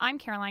I'm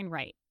Caroline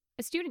Wright,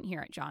 a student here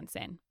at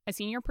Johnson, a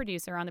senior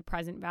producer on the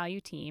Present Value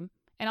team,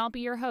 and I'll be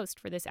your host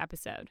for this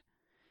episode.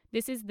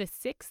 This is the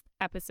 6th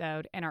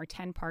episode in our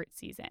 10-part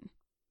season.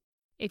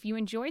 If you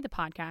enjoy the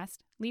podcast,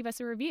 leave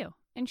us a review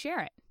and share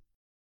it.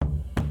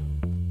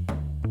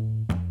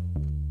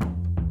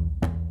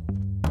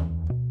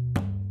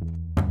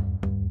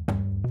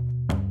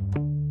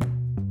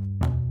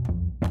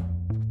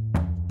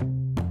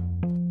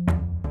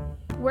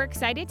 We're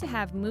excited to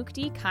have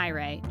Mukti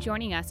Khairy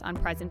joining us on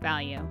Present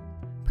Value.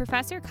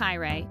 Professor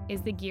Khairy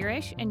is the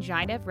Girish and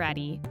Jaidev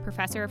Reddy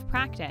Professor of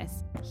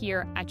Practice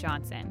here at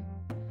Johnson.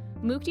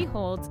 Mukti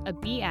holds a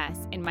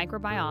BS in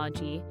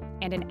Microbiology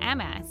and an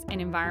MS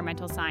in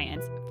Environmental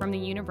Science from the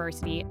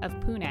University of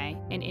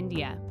Pune in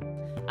India,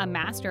 a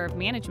Master of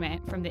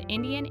Management from the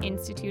Indian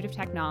Institute of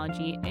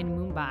Technology in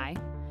Mumbai,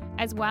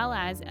 as well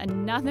as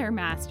another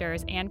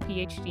Master's and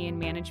PhD in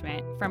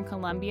Management from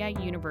Columbia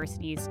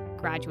University's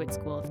Graduate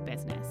School of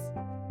Business.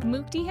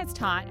 Mukti has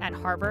taught at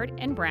Harvard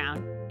and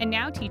Brown and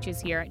now teaches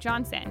here at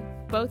Johnson,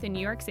 both in New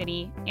York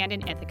City and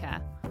in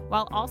Ithaca,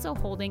 while also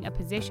holding a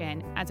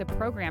position as a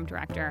program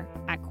director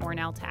at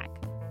Cornell Tech.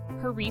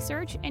 Her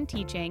research and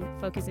teaching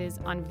focuses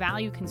on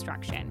value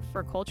construction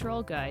for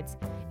cultural goods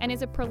and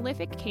is a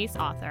prolific case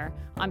author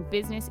on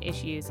business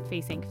issues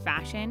facing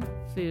fashion,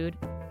 food,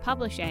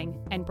 publishing,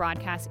 and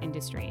broadcast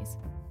industries.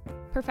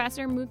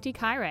 Professor Mukti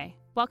Khairy,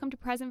 welcome to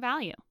Present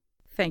Value.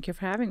 Thank you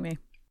for having me.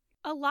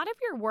 A lot of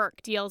your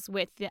work deals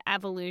with the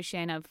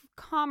evolution of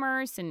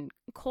commerce and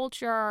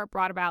culture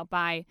brought about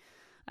by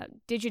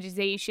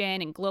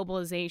digitization and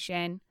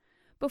globalization.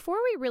 Before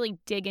we really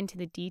dig into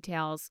the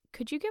details,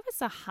 could you give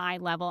us a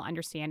high-level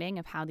understanding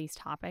of how these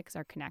topics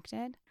are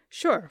connected?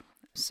 Sure.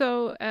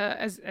 So,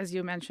 as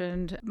you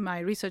mentioned, my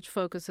research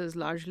focuses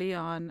largely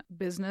on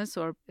business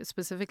or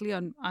specifically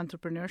on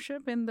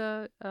entrepreneurship in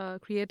the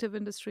creative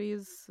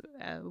industries,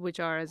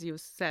 which are, as you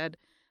said,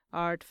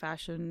 art,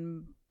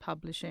 fashion,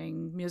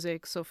 publishing,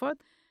 music, so forth.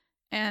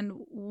 And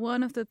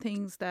one of the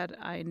things that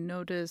I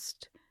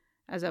noticed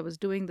as I was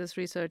doing this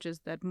research is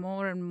that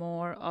more and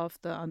more of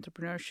the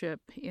entrepreneurship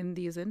in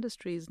these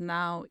industries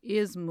now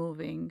is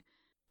moving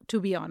to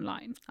be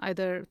online,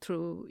 either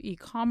through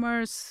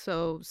e-commerce,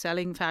 so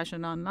selling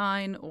fashion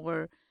online,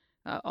 or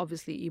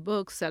obviously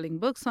ebooks, selling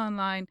books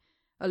online.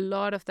 A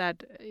lot of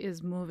that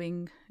is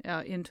moving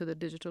into the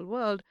digital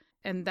world,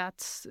 and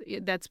that's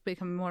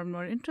become more and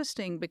more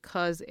interesting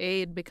because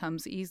it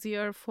becomes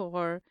easier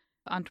for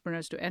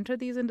entrepreneurs to enter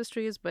these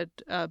industries, but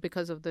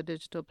because of the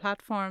digital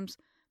platforms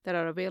that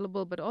are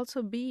available, but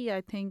also B, I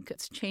think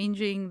it's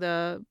changing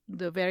the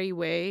very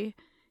way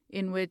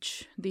in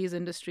which these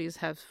industries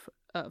have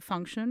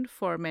functioned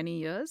for many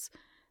years.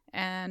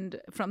 And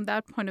from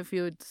that point of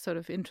view, it's sort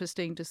of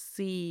interesting to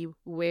see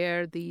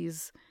where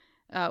these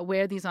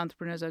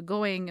entrepreneurs are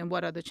going and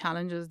what are the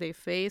challenges they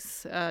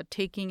face,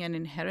 taking an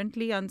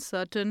inherently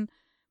uncertain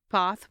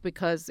path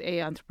because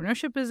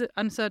entrepreneurship is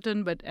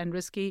uncertain and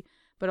risky,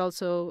 but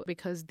also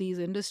because these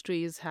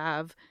industries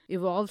have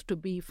evolved to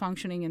be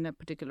functioning in a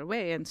particular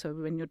way. And so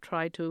when you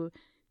try to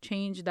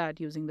change that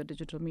using the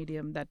digital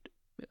medium, that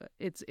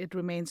it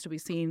remains to be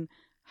seen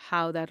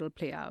how that'll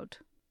play out.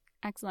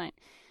 Excellent.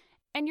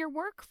 And your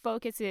work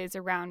focuses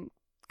around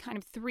kind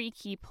of 3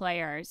 key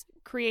players: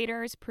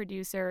 creators,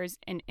 producers,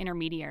 and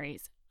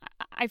intermediaries.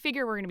 I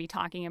figure we're going to be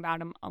talking about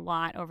them a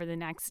lot over the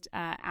next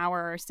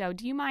hour or so.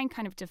 Do you mind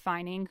kind of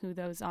defining who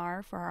those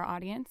are for our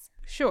audience?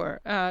 Sure.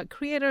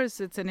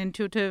 Creators, it's an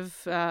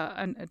intuitive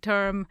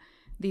term.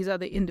 These are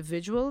the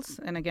individuals.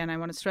 And again, I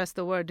want to stress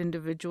the word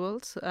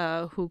individuals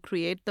who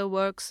create the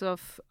works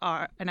of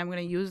art. And I'm going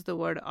to use the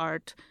word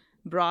art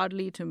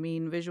broadly to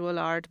mean visual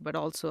art, but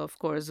also, of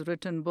course,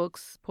 written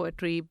books,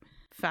 poetry,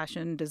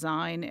 fashion,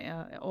 design,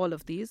 all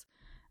of these.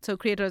 So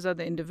creators are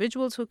the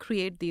individuals who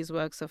create these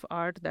works of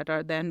art that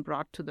are then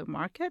brought to the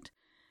market.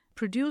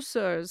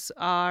 Producers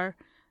are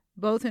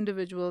both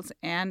individuals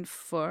and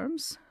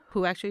firms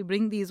who actually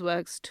bring these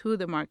works to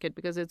the market,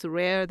 because it's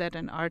rare that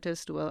an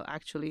artist will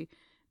actually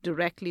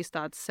directly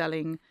start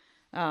selling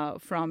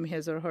from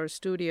his or her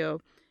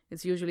studio.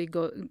 It's usually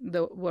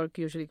the work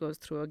usually goes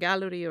through a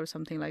gallery or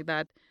something like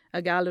that.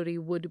 A gallery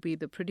would be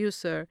the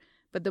producer,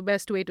 but the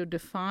best way to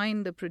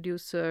define the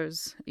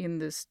producers in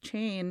this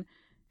chain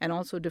and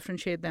also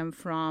differentiate them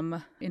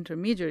from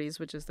intermediaries,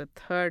 which is the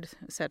third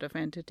set of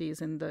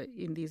entities in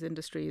these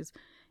industries,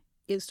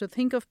 is to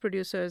think of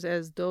producers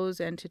as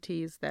those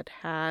entities that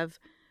have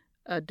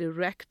a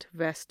direct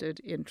vested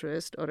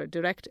interest or a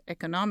direct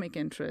economic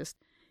interest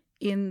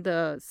in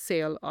the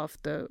sale of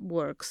the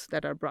works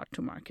that are brought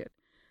to market.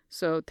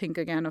 So think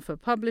again of a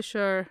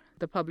publisher.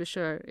 The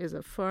publisher is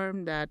a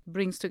firm that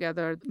brings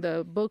together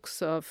the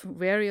books of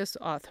various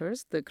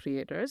authors, the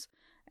creators,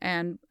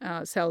 and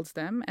sells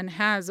them, and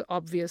has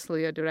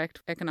obviously a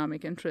direct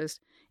economic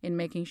interest in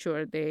making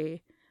sure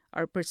they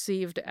are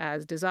perceived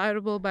as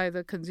desirable by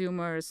the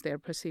consumers, they're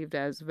perceived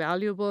as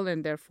valuable,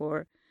 and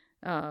therefore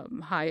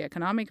high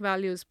economic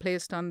values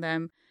placed on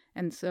them.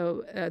 And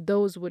so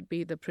those would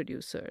be the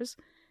producers.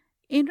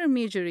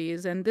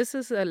 Intermediaries, and this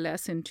is a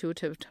less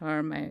intuitive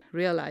term, I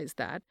realize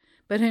that,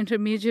 but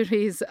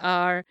intermediaries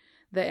are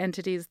the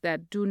entities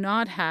that do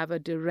not have a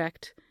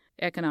direct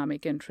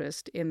economic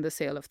interest in the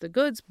sale of the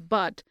goods,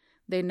 but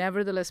they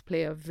nevertheless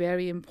play a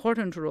very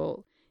important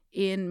role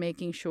in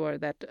making sure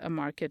that a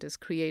market is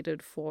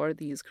created for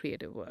these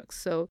creative works.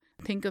 So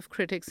think of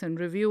critics and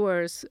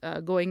reviewers,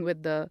 going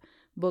with the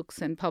books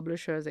and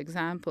publishers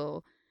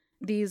example.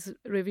 These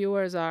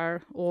reviewers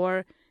are,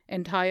 or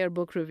entire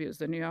book reviews,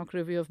 the New York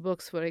Review of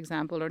Books, for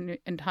example, or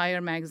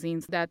entire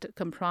magazines that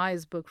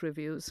comprise book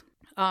reviews,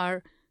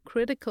 are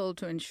critical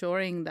to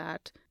ensuring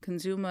that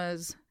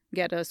consumers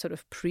get a sort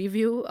of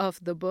preview of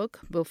the book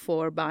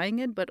before buying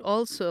it, but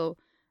also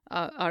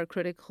are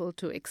critical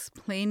to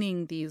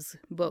explaining these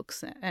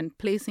books and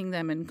placing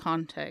them in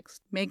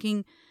context,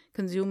 making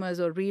consumers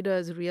or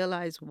readers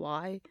realize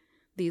why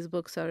these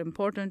books are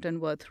important and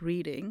worth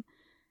reading.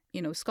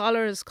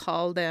 Scholars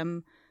call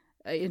them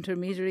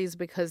intermediaries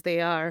because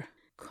they are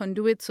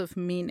conduits of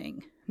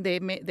meaning.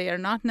 They are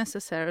not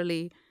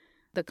necessarily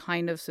the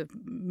kind of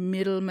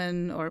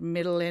middleman or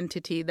middle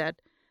entity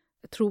that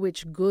through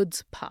which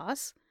goods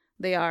pass.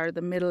 They are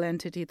the middle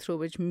entity through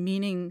which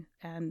meaning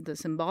and the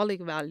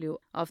symbolic value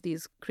of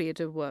these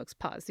creative works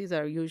pass. These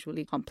are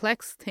usually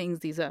complex things.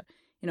 These are,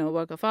 a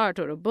work of art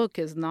or a book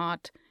is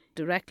not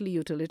directly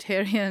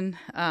utilitarian.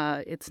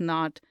 It's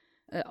not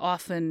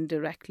often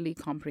directly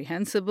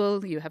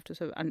comprehensible. You have to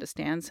sort of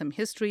understand some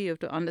history. You have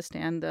to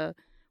understand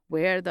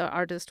where the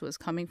artist was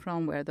coming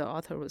from, where the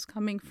author was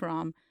coming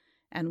from,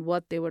 and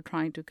what they were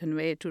trying to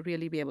convey to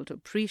really be able to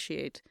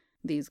appreciate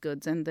these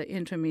goods and the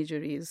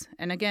intermediaries.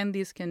 And again,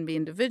 these can be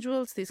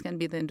individuals. These can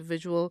be the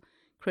individual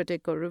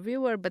critic or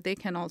reviewer, but they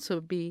can also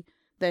be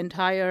the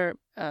entire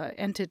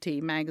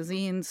entity.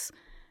 Magazines,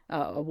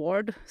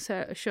 award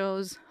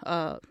shows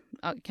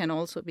can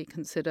also be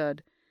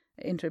considered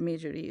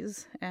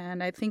intermediaries.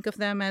 And I think of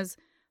them as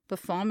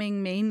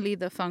performing mainly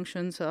the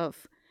functions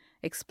of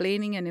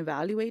explaining and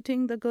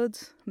evaluating the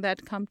goods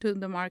that come to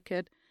the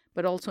market,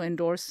 but also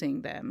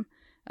endorsing them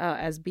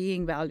as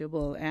being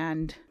valuable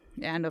and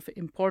of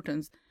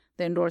importance.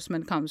 The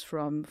endorsement comes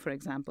from, for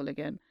example,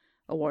 again,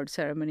 award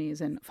ceremonies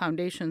and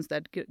foundations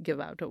that give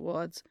out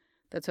awards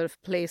that sort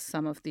of place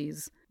some of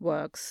these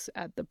works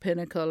at the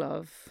pinnacle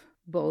of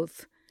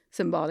both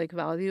symbolic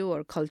value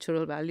or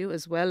cultural value,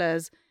 as well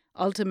as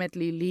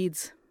ultimately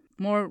leads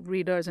more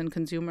readers and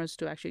consumers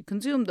to actually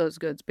consume those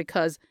goods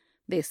because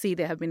they see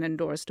they have been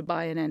endorsed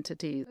by an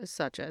entity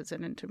such as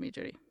an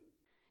intermediary.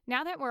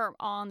 Now that we're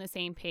all on the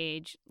same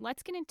page,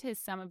 let's get into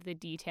some of the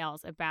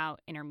details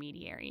about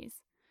intermediaries.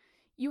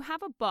 You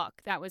have a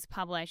book that was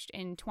published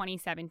in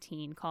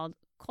 2017 called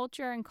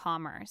Culture and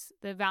Commerce: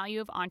 The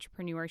Value of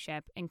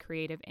Entrepreneurship in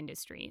Creative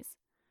Industries.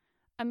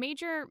 A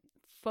major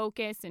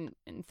focus and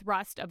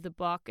thrust of the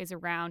book is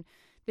around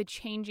the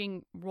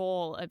changing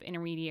role of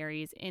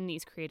intermediaries in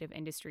these creative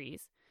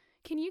industries.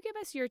 Can you give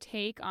us your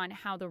take on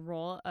how the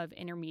role of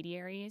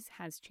intermediaries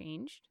has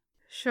changed?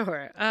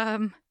 Sure.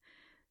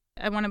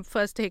 I want to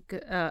first take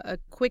a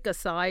quick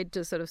aside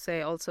to sort of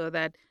say also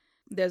that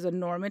there's a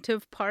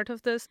normative part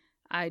of this.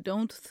 I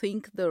don't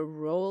think the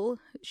role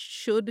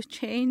should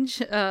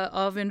change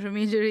of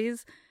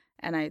intermediaries,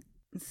 and I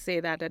say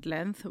that at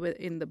length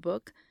in the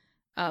book.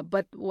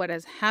 But what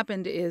has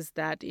happened is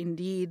that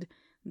indeed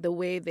the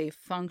way they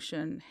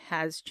function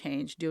has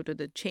changed due to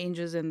the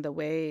changes in the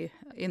way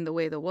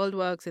the world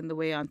works, in the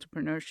way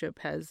entrepreneurship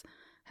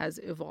has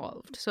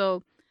evolved.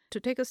 So to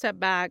take a step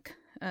back,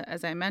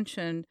 as I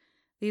mentioned,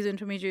 these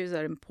intermediaries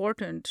are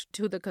important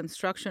to the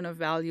construction of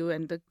value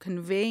and the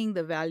conveying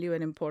the value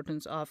and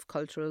importance of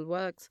cultural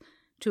works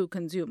to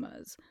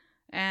consumers.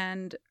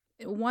 And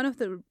one of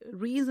the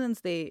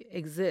reasons they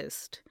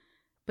exist,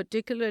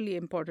 particularly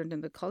important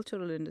in the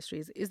cultural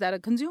industries, is that a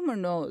consumer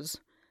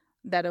knows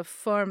that a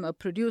firm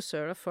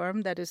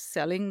that is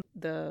selling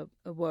the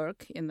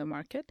work in the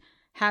market,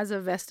 has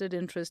a vested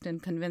interest in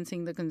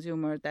convincing the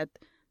consumer that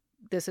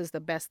this is the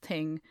best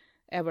thing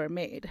ever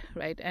made,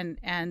 right?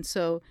 And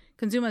so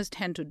consumers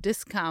tend to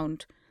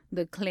discount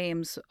the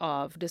claims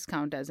of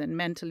discount, as in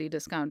mentally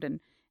discount, and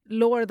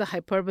lower the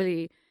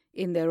hyperbole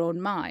in their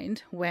own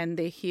mind when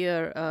they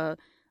hear a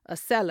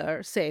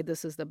seller say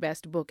this is the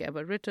best book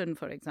ever written,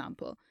 for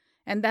example.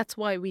 And that's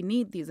why we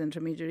need these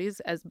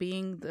intermediaries as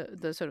being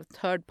the sort of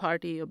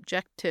third-party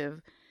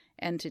objective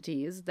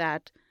entities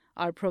that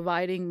are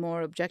providing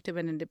more objective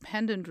and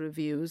independent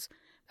reviews,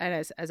 and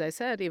as I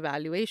said,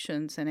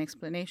 evaluations and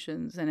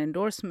explanations and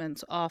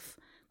endorsements of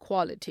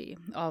quality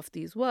of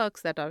these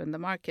works that are in the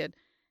market.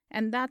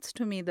 And that's,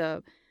 to me,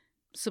 the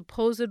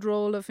supposed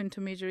role of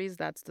intermediaries.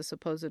 That's the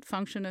supposed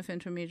function of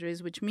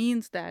intermediaries, which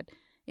means that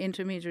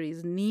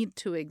intermediaries need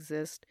to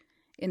exist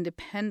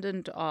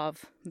independent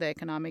of the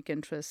economic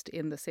interest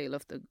in the sale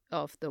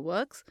of the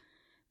works.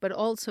 But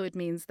also it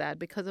means that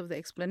because of the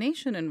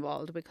explanation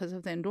involved, because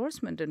of the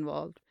endorsement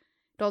involved,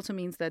 it also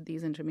means that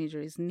these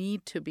intermediaries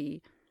need to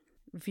be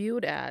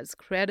viewed as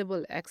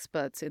credible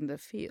experts in the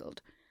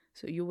field.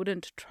 So you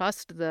wouldn't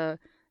trust the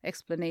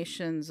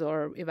explanations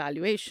or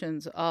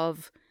evaluations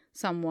of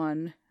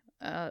someone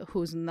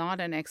who's not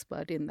an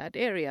expert in that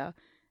area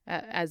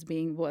as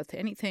being worth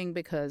anything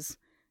because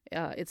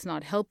it's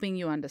not helping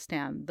you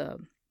understand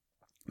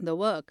the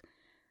work.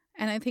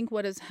 And I think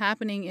what is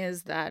happening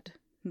is that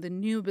the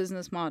new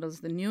business models,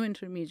 the new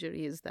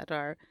intermediaries that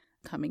are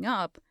coming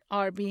up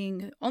are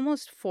being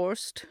almost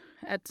forced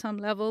at some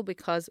level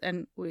because,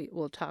 and we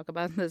will talk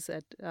about this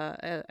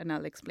and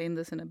I'll explain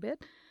this in a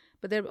bit,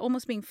 but they're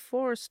almost being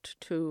forced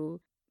to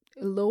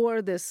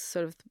lower this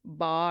sort of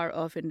bar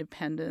of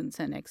independence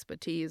and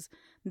expertise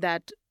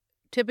that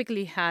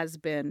typically has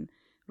been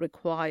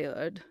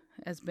required,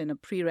 has been a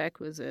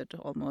prerequisite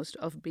almost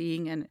of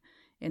being an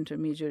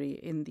intermediary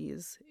in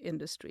these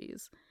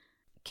industries.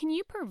 Can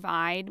you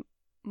provide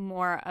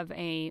more of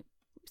a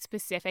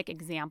specific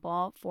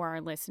example for our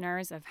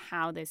listeners of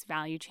how this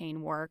value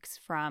chain works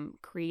from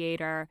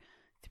creator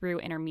through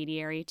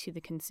intermediary to the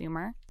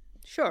consumer?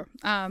 Sure.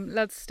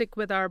 Let's stick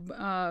with our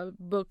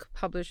book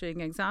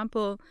publishing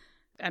example.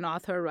 An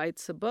author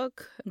writes a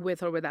book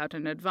with or without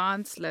an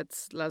advance.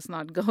 Let's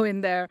not go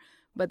in there.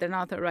 But an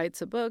author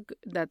writes a book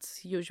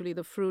that's usually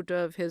the fruit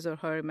of his or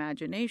her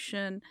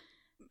imagination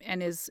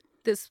and is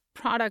this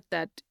product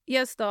that,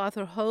 yes, the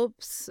author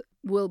hopes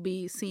will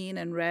be seen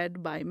and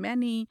read by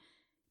many,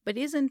 but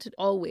isn't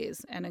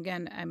always. And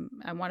again,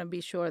 I want to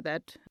be sure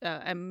that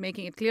I'm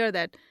making it clear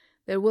that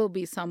there will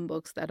be some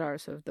books that are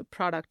sort of the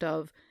product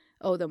of,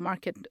 oh, the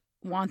market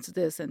wants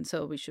this, and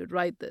so we should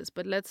write this.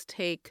 But let's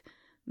take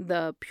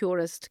the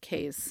purest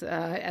case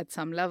at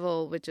some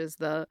level, which is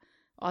the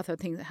author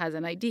has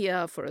an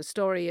idea for a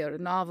story or a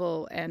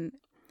novel and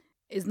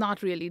is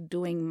not really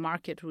doing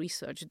market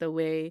research the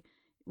way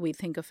we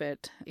think of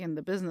it in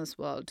the business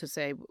world to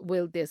say,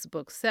 will this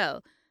book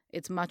sell?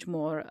 It's much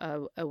more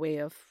a way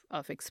of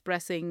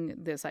expressing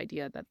this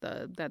idea that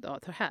the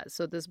author has.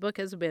 So this book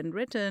has been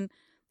written.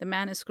 The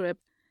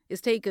manuscript is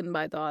taken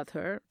by the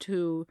author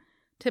to,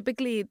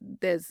 typically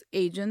there's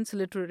agents,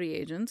 literary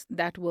agents,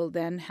 that will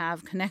then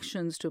have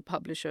connections to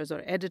publishers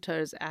or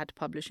editors at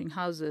publishing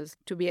houses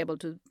to be able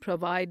to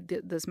provide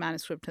this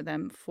manuscript to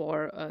them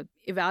for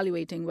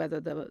evaluating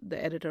whether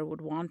the editor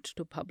would want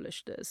to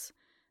publish this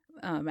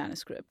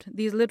manuscript.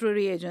 These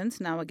literary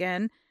agents, now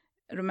again,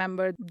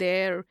 remember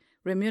their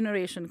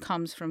remuneration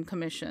comes from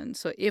commission.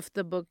 So if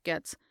the book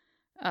gets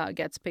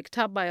picked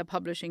up by a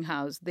publishing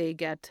house, they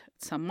get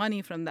some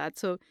money from that.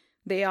 So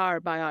they are,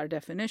 by our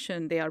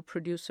definition, they are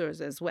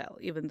producers as well,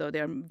 even though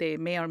they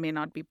may or may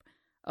not be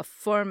a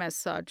firm as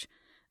such.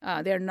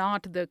 They're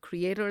not the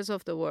creators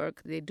of the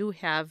work. They do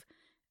have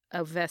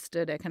a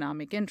vested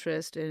economic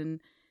interest in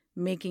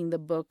making the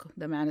book,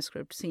 the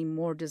manuscript, seem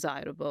more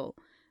desirable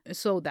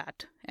so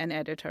that an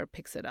editor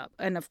picks it up.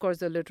 And of course,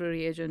 the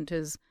literary agent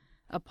is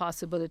a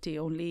possibility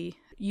only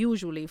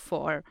usually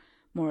for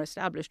more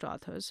established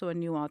authors. So a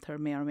new author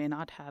may or may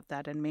not have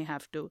that and may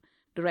have to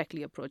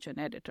directly approach an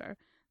editor.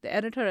 The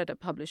editor at a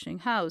publishing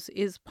house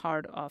is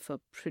part of a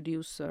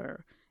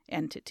producer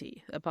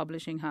entity. A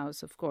publishing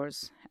house, of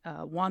course,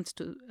 wants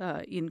to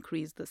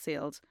increase the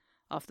sales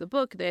of the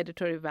book. The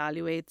editor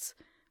evaluates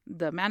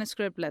the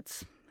manuscript.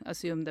 Let's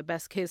assume the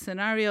best case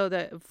scenario,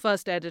 the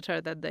first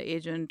editor that the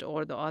agent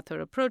or the author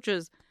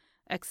approaches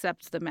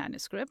accepts the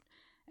manuscript.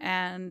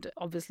 And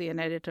obviously an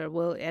editor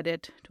will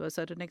edit to a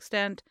certain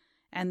extent,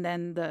 and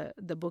then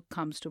the book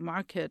comes to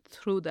market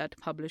through that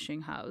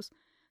publishing house.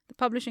 The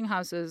publishing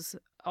houses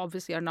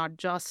obviously are not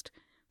just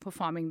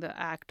performing the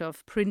act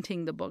of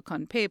printing the book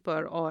on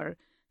paper or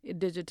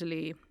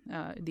digitally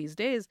these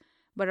days,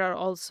 but are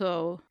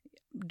also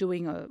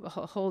doing a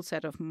whole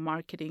set of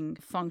marketing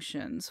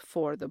functions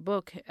for the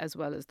book as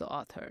well as the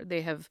author.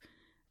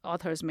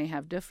 Authors may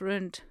have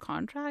different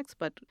contracts,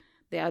 but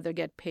they either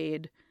get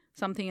paid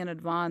something in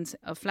advance,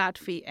 a flat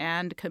fee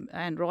and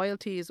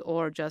royalties,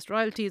 or just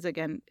royalties.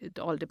 Again, it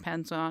all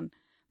depends on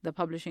the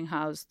publishing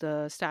house,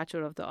 the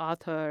stature of the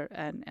author,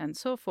 and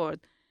so forth.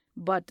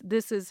 But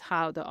this is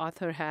how the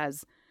author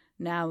has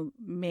now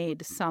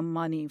made some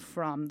money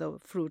from the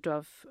fruit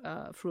of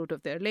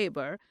their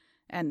labor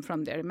and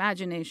from their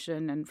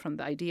imagination and from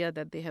the idea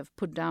that they have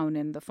put down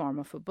in the form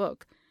of a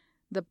book.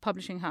 The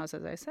publishing house,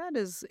 as I said,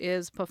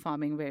 is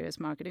performing various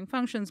marketing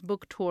functions.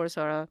 Book tours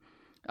are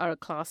a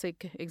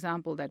classic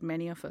example that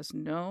many of us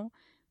know.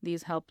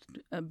 These help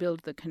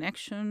build the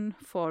connection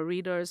for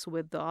readers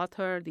with the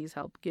author. These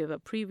help give a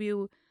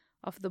preview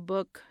of the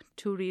book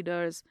to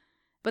readers.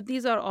 But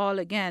these are all,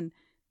 again,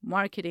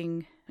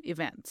 marketing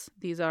events.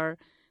 These are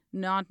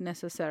not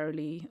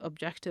necessarily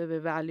objective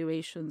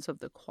evaluations of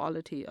the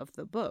quality of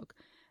the book.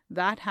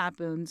 That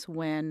happens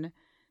when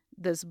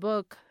this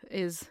book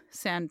is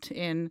sent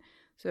in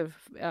sort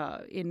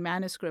of in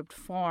manuscript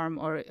form,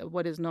 or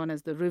what is known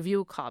as the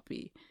review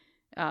copy.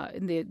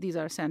 These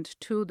are sent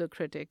to the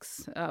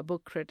critics,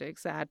 book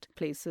critics, at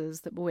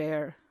places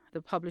where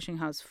the publishing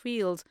house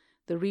feels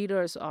the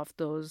readers of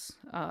those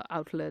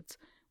outlets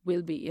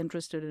will be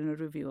interested in a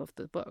review of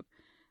the book.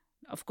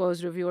 Of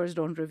course, reviewers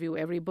don't review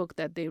every book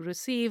that they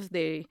receive.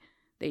 They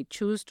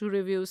choose to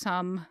review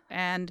some.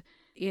 And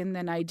in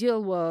an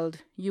ideal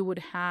world, you would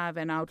have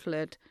an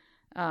outlet,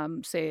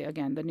 say,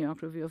 again, the New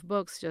York Review of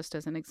Books, just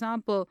as an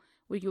example,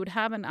 you would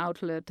have an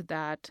outlet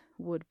that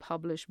would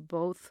publish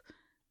both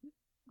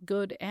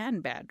good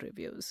and bad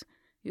reviews.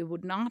 You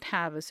would not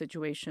have a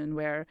situation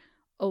where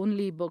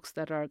only books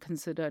that are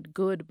considered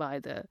good by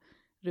the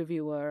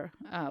reviewer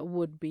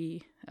would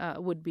be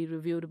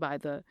reviewed by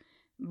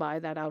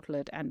that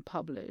outlet and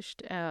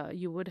published.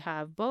 You would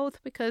have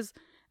both because,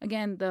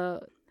 again,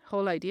 the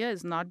whole idea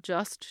is not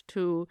just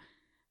to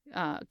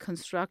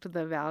construct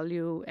the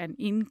value and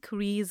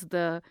increase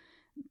the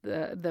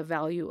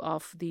value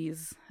of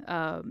these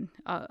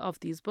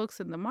books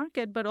in the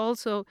market, but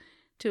also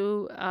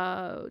to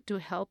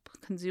help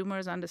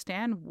consumers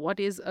understand what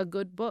is a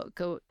good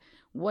book,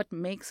 what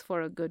makes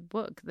for a good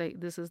book.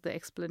 This is the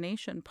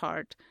explanation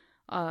part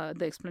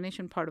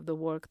of the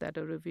work that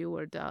a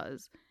reviewer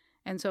does.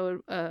 And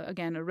so,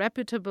 again, a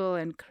reputable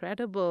and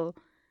credible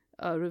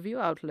review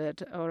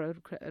outlet or a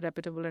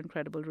reputable and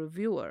credible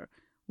reviewer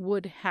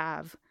would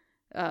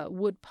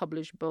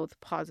publish both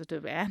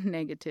positive and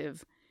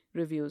negative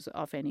reviews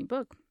of any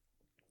book.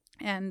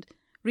 And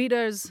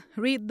readers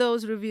read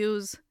those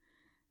reviews.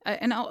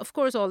 And of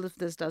course, all of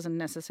this doesn't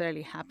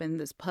necessarily happen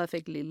this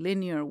perfectly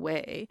linear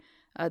way.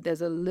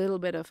 There's a little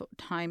bit of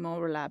time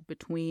overlap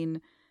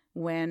between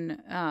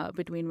when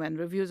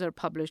reviews are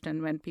published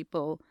and when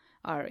people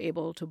are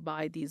able to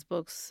buy these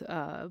books,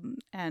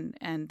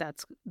 and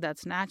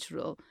that's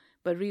natural.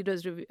 But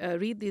readers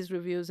read these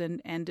reviews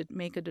and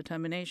make a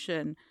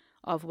determination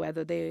of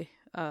whether they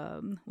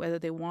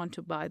want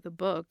to buy the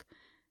book,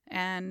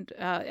 and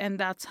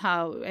that's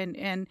how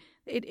and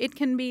it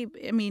can be.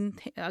 I mean,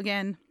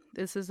 again,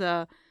 this is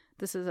a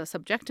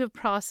subjective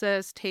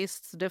process.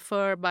 Tastes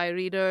differ by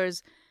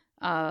readers,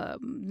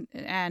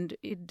 and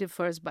it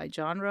differs by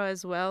genre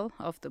as well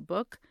of the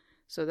book.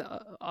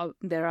 So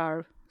there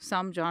are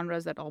some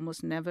genres that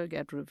almost never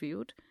get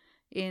reviewed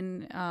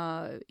in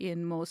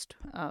most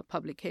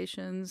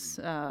publications.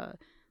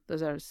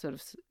 Those are sort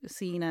of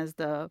seen as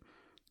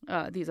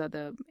these are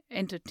the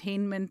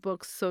entertainment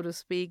books, so to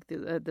speak.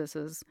 This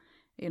is,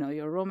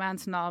 your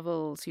romance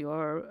novels,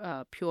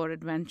 your pure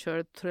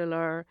adventure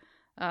thriller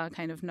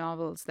kind of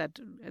novels that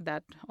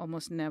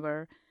almost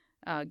never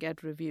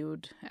get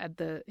reviewed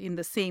in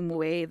the same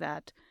way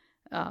that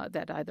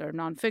either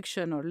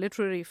nonfiction or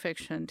literary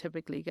fiction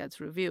typically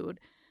gets reviewed.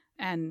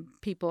 And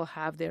people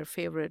have their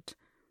favorite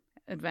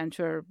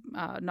adventure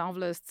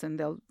novelists, and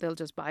they'll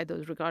just buy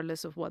those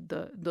regardless of what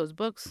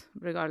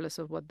regardless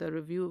of what the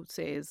review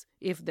says,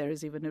 if there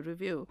is even a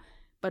review.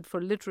 But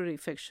for literary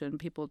fiction,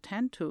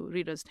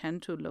 readers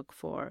tend to look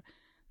for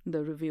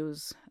the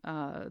reviews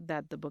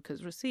that the book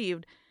has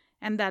received,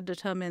 and that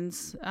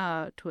determines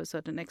to a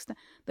certain extent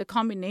the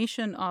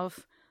combination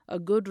of a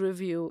good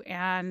review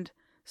and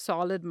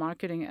solid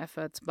marketing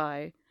efforts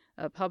by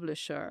a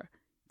publisher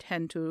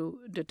tend to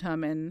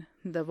determine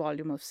the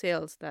volume of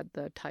sales that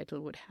the title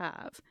would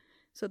have.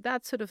 So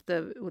that's sort of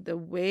the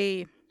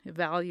way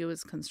value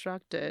is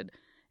constructed.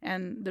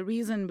 And the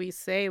reason we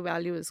say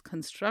value is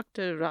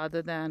constructed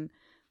rather than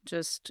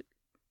just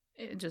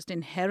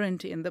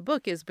inherent in the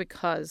book is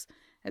because,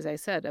 as I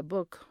said, a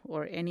book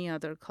or any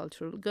other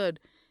cultural good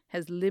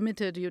has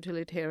limited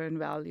utilitarian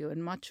value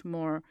and much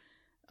more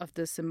of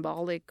the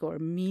symbolic or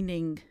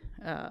meaning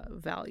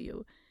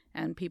value.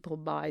 And people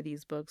buy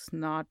these books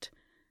not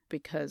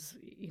because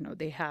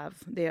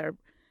they are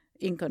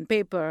ink on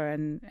paper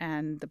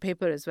and the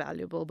paper is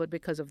valuable, but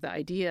because of the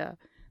idea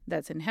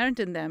that's inherent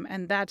in them.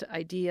 And that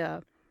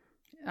idea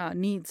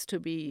needs to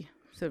be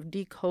sort of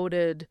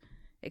decoded,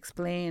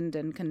 explained,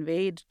 and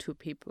conveyed to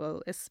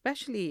people,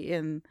 especially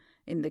in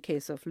the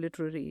case of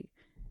literary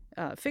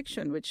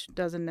fiction, which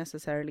doesn't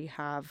necessarily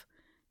have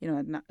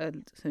a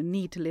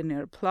neat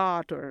linear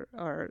plot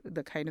or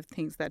the kind of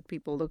things that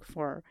people look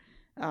for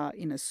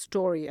in a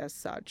story as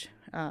such,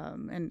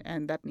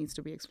 and that needs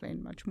to be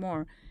explained much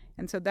more.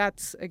 And so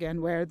that's,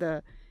 again, where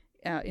the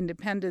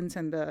independence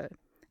and the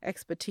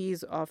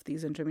expertise of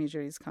these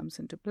intermediaries comes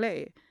into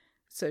play.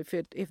 So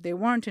if they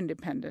weren't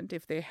independent,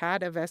 if they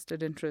had a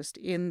vested interest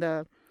in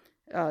the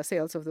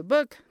sales of the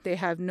book, they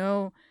have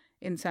no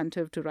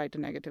incentive to write a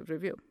negative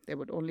review. They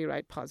would only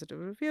write positive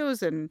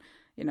reviews, and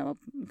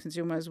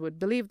consumers would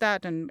believe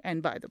that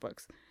and buy the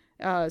books.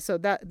 So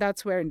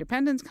that's where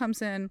independence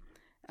comes in.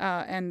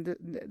 And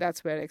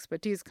that's where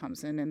expertise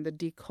comes in the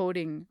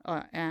decoding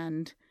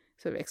and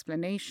sort of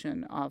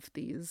explanation of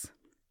these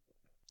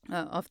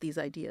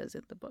ideas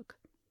in the book.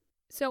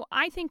 So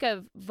I think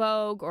of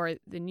Vogue or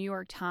the New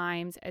York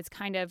Times as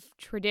kind of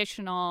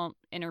traditional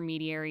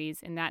intermediaries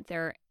in that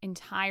their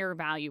entire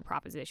value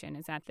proposition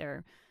is that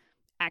they're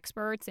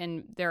experts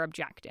and they're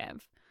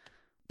objective.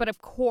 But of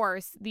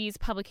course, these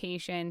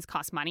publications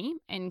cost money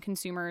and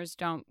consumers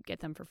don't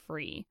get them for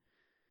free.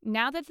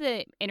 Now that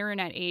the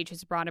internet age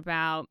has brought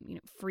about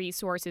free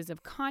sources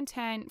of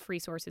content, free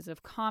sources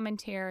of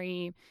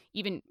commentary,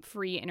 even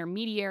free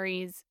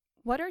intermediaries,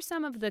 what are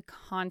some of the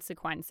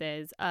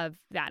consequences of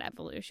that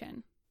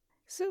evolution?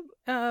 So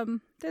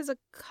there's a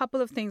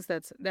couple of things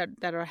that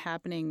are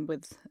happening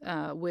with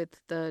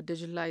the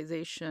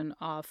digitalization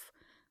of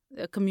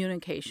the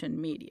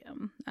communication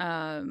medium.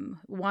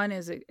 One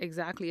is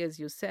exactly as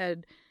you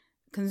said,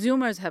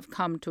 consumers have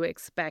come to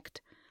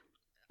expect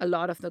a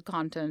lot of the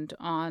content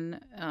on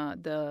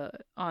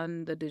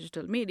the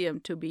digital medium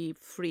to be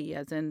free,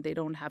 as in they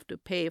don't have to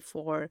pay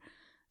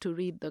to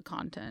read the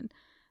content.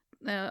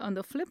 On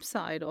the flip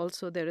side,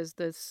 also, there is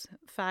this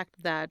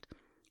fact that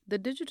the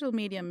digital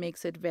medium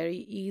makes it very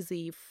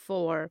easy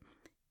for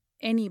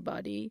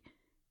anybody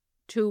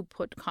to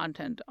put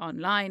content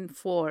online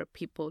for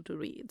people to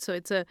read. So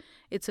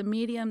it's a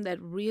medium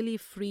that really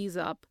frees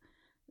up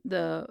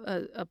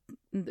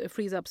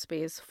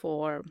space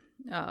for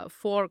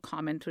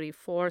commentary,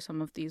 for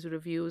some of these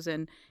reviews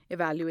and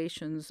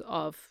evaluations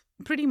of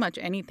pretty much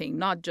anything,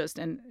 not just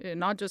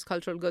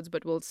cultural goods,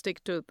 but we'll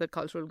stick to the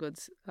cultural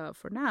goods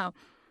for now.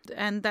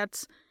 And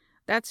that's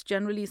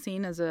generally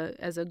seen as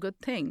a good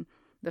thing.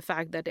 The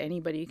fact that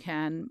anybody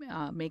can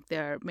make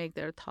their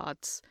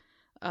thoughts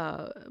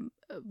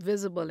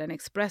visible and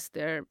express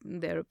their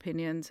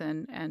opinions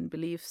and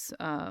beliefs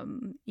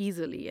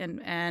easily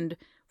and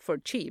for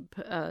cheap,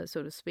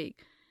 so to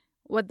speak.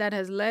 What that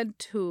has led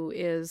to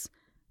is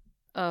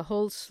a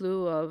whole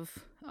slew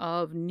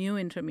of new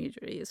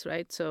intermediaries,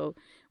 right? So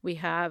we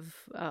have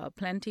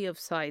plenty of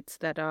sites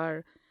that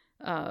are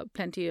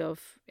plenty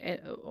of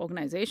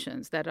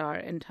organizations that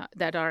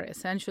are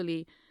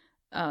essentially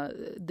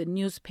the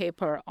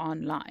newspaper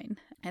online.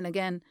 And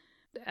again,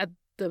 at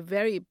the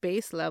very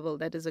base level,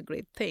 that is a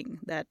great thing,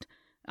 that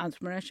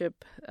entrepreneurship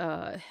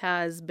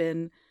has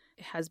been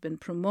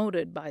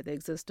promoted by the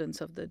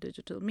existence of the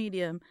digital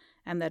medium,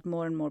 and that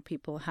more and more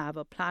people have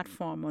a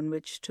platform on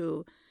which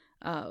to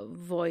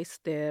voice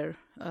their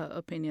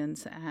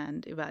opinions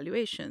and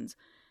evaluations.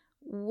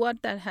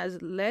 What that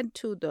has led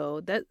to,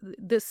 though, that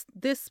this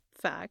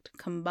fact,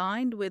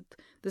 combined with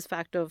this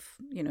fact of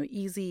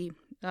easy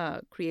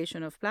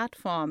creation of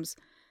platforms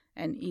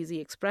and easy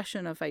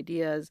expression of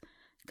ideas,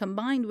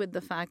 combined with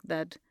the fact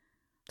that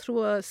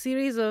through a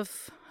series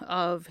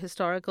of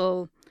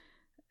historical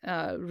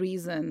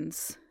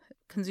reasons,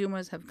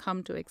 consumers have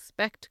come to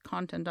expect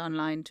content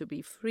online to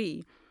be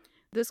free.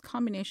 This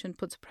combination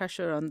puts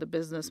pressure on the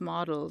business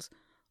models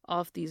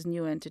of these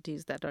new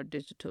entities that are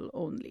digital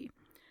only.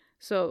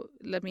 So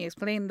let me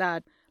explain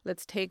that.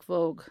 Let's take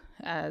Vogue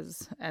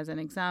as an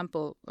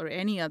example, or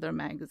any other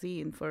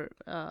magazine for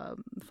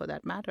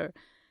that matter.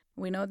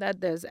 We know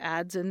that there's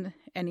ads in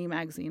any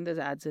magazine, there's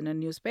ads in a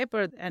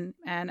newspaper, and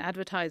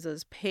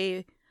advertisers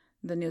pay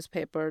the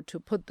newspaper to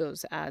put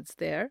those ads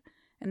there.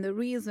 And the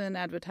reason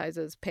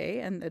advertisers pay,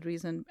 and the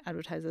reason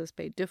advertisers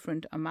pay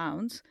different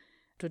amounts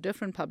to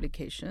different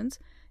publications,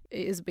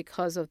 is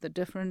because of the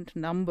different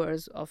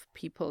numbers of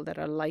people that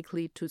are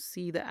likely to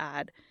see the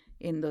ad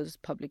in those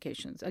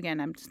publications. Again,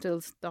 I'm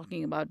still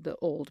talking about the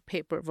old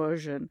paper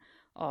version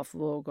of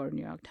Vogue or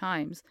New York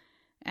Times.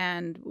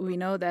 And we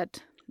know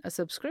that a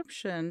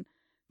subscription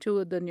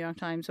to the New York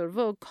Times or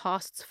Vogue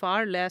costs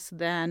far less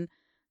than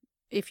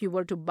if you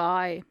were to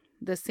buy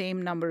the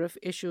same number of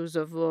issues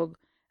of Vogue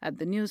at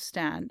the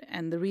newsstand.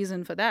 And the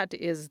reason for that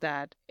is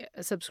that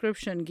a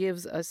subscription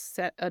gives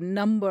a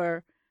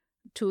number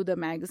to the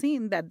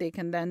magazine that they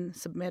can then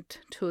submit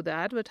to the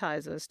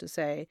advertisers to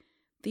say,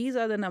 these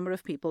are the number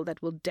of people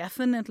that will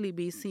definitely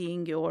be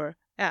seeing your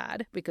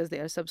ad because they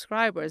are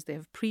subscribers. They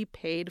have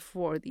prepaid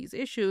for these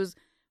issues,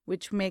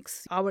 which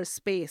makes our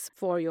space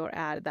for your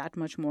ad that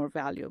much more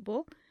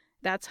valuable.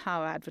 That's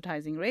how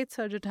advertising rates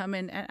are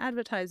determined, and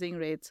advertising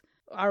rates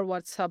are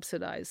what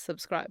subsidize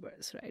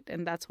subscribers, right?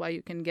 And that's why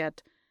you can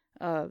get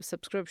a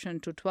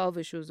subscription to 12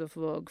 issues of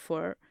Vogue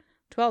for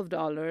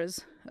 $12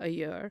 a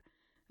year,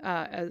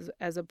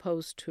 as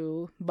opposed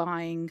to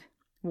buying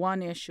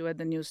one issue at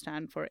the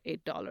newsstand for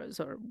 $8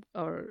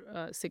 or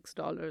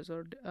 $6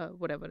 or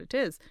whatever it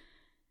is.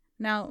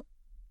 Now,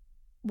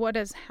 what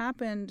has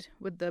happened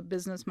with the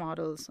business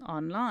models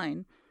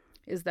online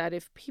is that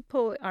if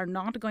people are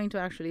not going to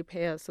actually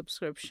pay a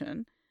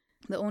subscription,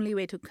 the only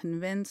way to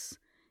convince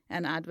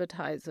an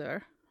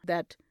advertiser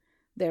that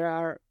there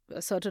are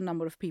a certain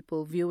number of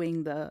people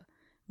viewing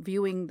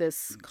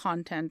this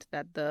content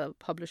that the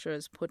publisher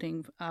is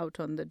putting out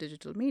on the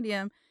digital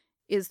medium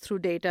is through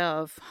data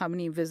of how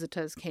many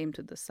visitors came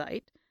to the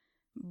site.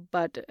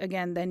 But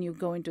again, then you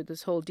go into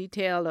this whole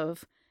detail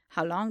of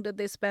how long did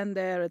they spend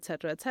there, et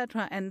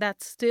cetera, and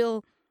that's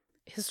still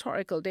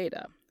historical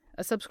data.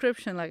 A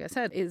subscription, like I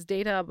said, is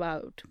data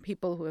about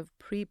people who have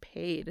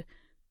prepaid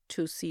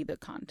to see the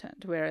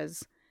content,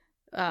 whereas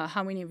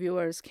how many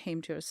viewers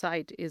came to your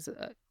site is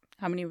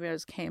how many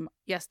viewers came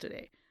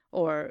yesterday,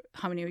 or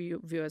how many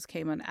viewers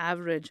came on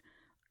average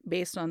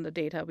based on the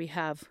data we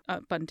have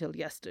up until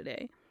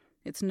yesterday.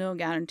 It's no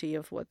guarantee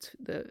of what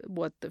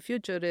the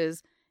future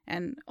is,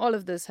 and all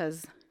of this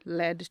has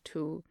led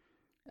to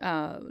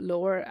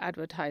lower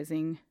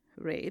advertising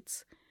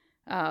rates,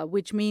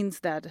 which means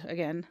that,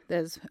 again,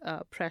 there's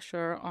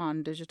pressure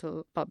on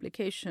digital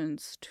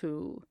publications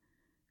to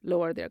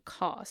lower their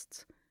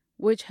costs,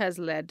 which has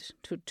led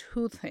to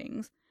two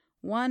things.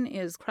 One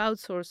is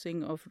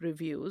crowdsourcing of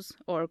reviews,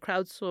 or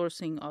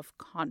crowdsourcing of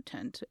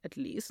content, at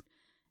least,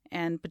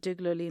 and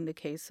particularly in the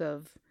case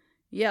of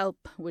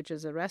Yelp, which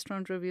is a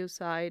restaurant review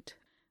site,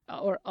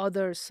 or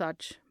other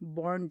such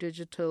born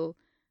digital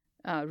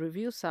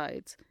review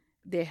sites,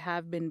 they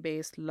have been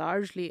based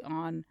largely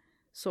on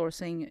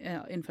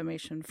sourcing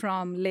information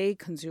from lay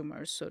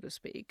consumers, so to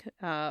speak,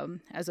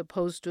 as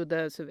opposed to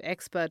the sort of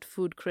expert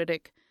food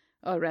critic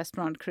or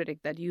restaurant critic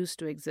that used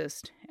to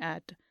exist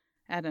at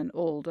an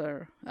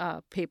older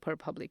paper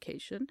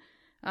publication.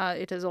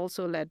 It has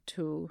also led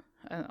to,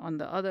 on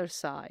the other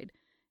side,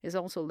 has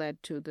also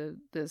led to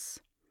this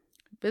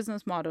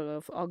business model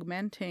of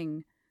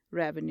augmenting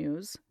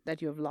revenues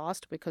that you have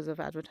lost because of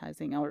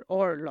advertising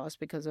or lost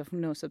because of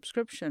no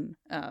subscription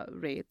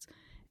rates.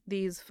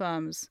 These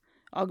firms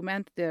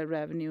augment their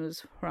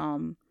revenues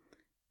from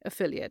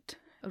affiliate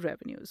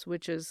revenues,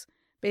 which is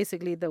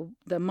basically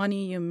the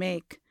money you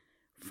make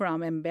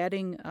from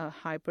embedding a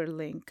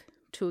hyperlink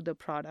to the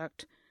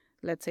product.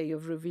 Let's say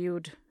you've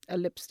reviewed a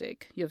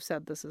lipstick. You've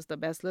said this is the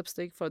best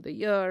lipstick for the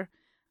year.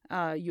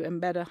 You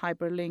embed a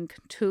hyperlink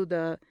to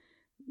the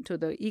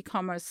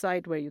e-commerce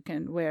site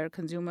where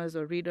consumers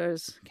or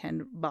readers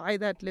can buy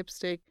that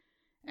lipstick.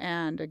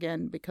 And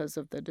again, because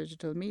of the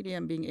digital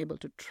medium, being able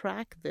to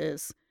track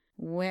this,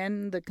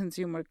 when the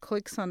consumer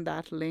clicks on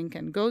that link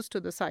and goes to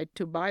the site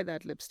to buy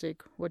that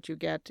lipstick, what you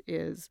get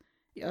is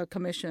a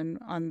commission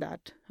on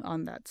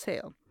that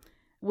sale,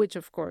 which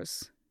of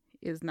course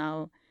is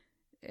now,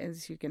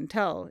 as you can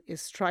tell,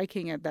 is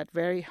striking at that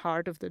very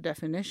heart of the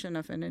definition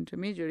of an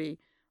intermediary,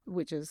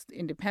 which is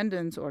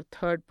independence or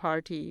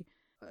third-party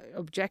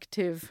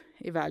objective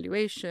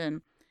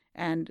evaluation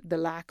and the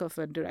lack of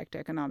a direct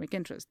economic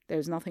interest.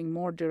 There's nothing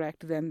more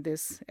direct than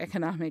this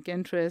economic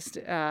interest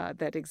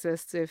that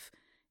exists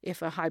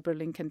if a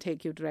hyperlink can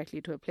take you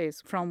directly to a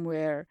place from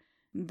where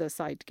the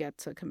site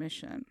gets a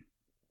commission.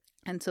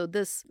 And so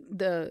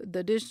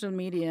the digital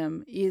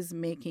medium is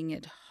making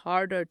it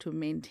harder to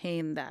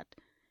maintain that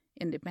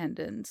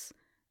independence,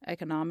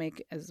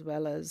 economic as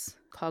well as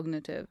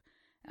cognitive,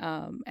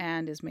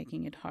 and is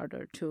making it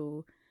harder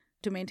to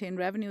maintain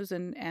revenues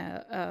and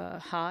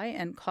high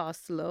and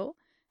costs low.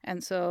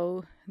 And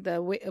so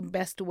the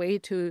best way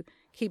to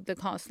keep the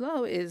costs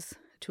low is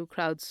to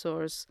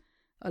crowdsource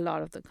a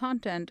lot of the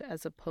content,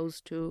 as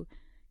opposed to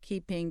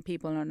keeping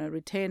people on a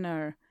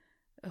retainer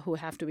who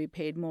have to be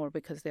paid more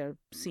because they're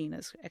seen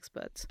as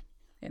experts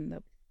in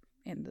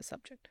the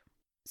subject.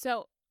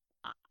 So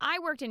I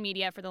worked in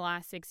media for the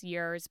last 6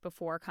 years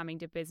before coming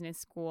to business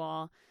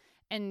school,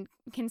 and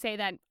can say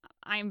that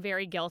I'm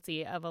very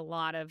guilty of a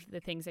lot of the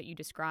things that you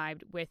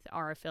described with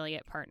our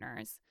affiliate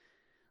partners.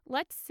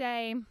 Let's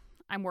say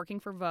I'm working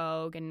for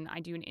Vogue and I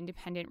do an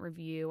independent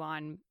review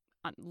on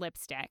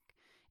lipstick,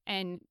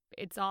 and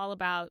it's all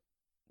about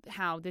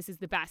how this is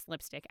the best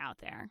lipstick out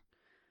there.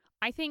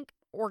 I think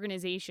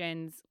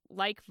organizations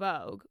like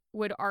Vogue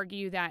would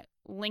argue that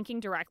linking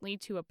directly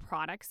to a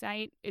product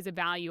site is a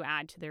value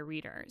add to their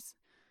readers.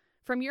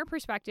 From your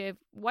perspective,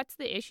 what's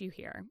the issue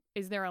here?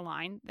 Is there a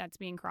line that's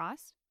being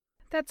crossed?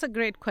 That's a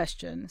great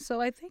question.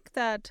 So I think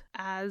that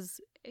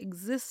as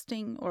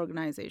existing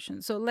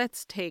organizations, so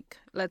let's take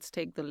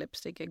the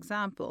lipstick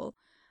example.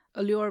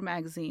 Allure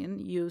magazine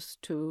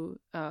used to,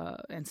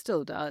 and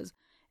still does,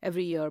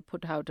 every year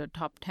put out a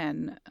top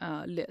 10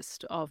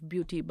 list of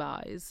beauty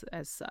buys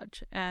as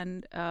such.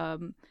 And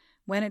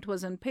when it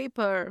was in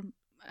paper,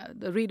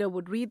 the reader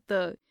would read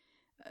the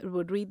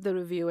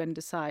review and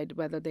decide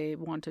whether they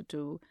wanted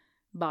to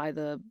buy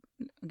the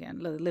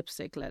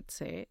lipstick, let's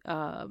say,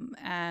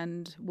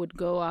 and would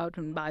go out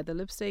and buy the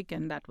lipstick,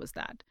 and that was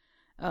that.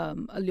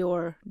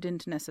 Allure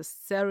didn't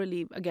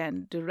necessarily,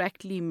 again,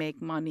 directly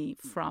make money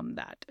from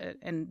that.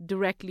 And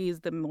directly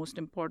is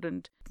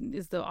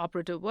the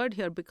operative word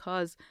here,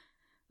 because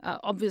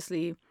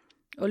obviously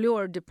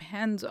Allure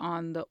depends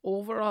on the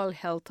overall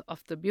health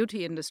of the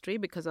beauty industry,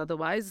 because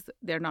otherwise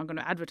they're not going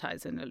to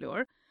advertise in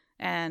Allure.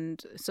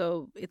 And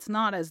so it's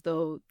not as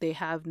though they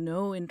have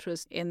no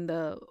interest in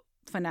the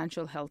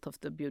financial health of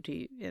the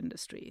beauty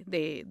industry.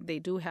 They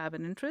do have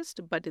an interest,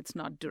 but it's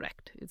not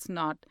direct. It's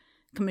not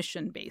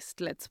commission-based,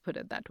 let's put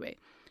it that way.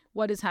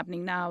 What is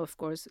happening now, of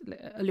course,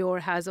 Allure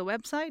has a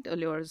website.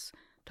 Allure's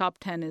top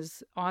 10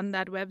 is on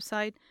that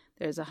website.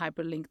 There's a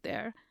hyperlink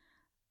there.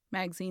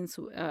 Magazines,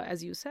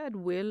 as you said,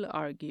 will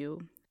argue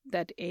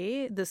that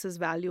A, this is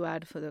value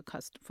add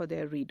for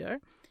their reader,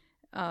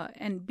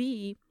 and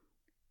B,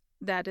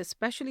 that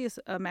especially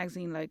a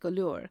magazine like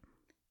Allure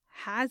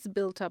has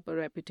built up a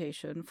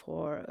reputation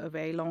for a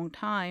very long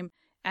time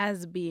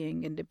as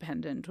being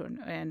independent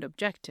and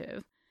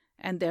objective,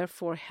 and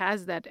therefore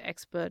has that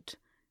expert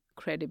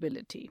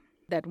credibility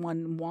that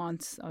one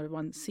wants or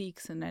one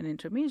seeks in an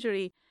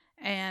intermediary,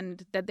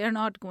 and that they're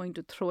not going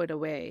to throw it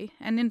away.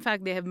 And in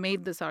fact, they have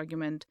made this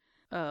argument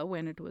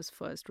when it was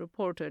first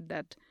reported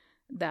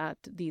that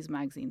these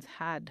magazines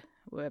had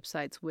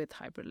websites with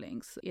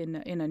hyperlinks. In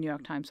a New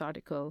York Times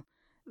article,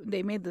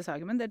 they made this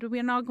argument that we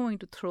are not going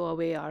to throw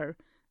away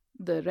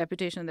the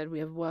reputation that we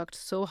have worked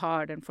so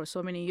hard and for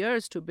so many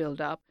years to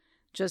build up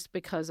just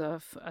because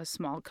of a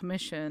small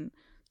commission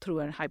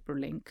through a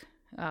hyperlink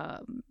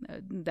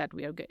that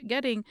we are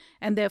getting.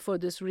 And therefore,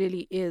 this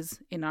really is,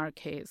 in our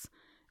case,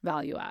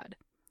 value add.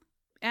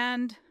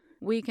 And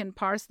We can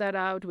parse that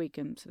out. We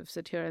can sort of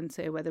sit here and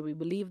say whether we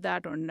believe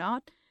that or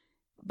not.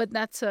 But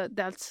that's a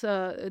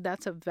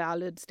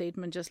valid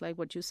statement, just like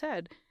what you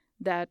said,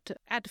 that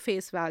at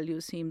face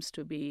value seems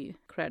to be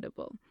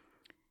credible.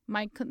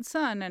 My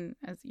concern, and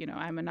as you know,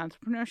 I'm an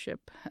entrepreneurship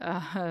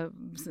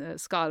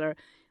scholar,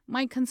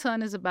 my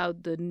concern is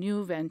about the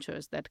new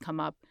ventures that come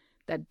up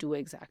that do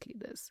exactly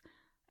this.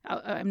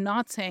 I'm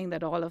not saying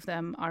that all of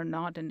them are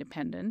not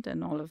independent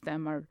and all of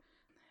them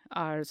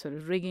are sort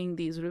of rigging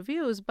these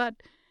reviews, but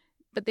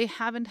they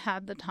haven't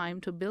had the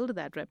time to build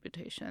that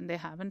reputation. They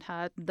haven't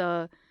had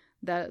the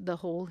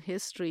whole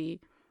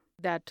history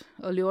that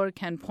Allure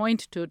can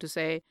point to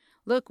say,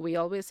 look, we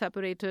always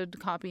separated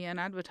copy and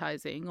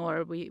advertising,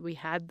 or we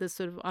had this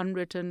sort of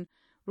unwritten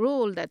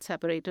rule that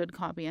separated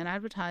copy and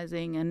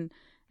advertising, and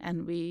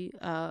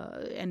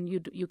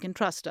you can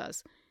trust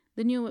us.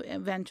 The new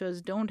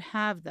ventures don't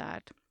have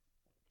that,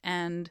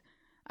 and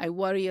I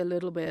worry a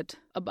little bit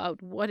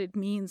about what it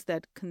means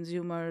that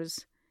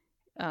consumers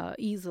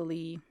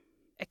easily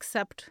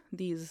accept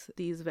these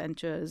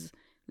ventures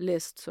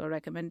lists or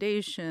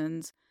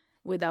recommendations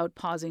without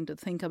pausing to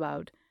think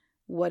about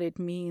what it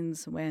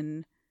means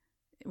when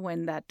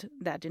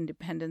that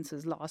independence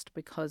is lost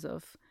because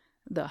of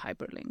the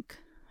hyperlink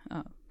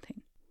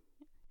thing.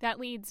 That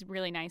leads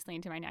really nicely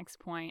into my next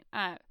point.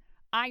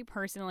 I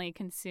personally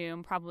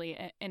consume probably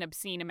an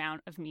obscene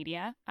amount of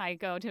media. I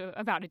go to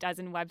about a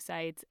dozen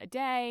websites a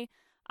day.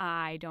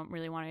 I don't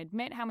really want to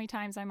admit how many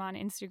times I'm on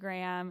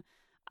Instagram.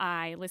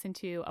 I listen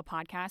to a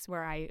podcast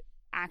where I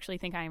actually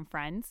think I am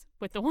friends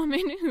with the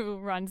woman who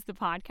runs the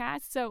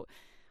podcast. So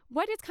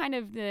what is kind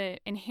of the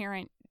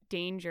inherent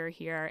danger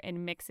here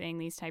in mixing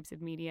these types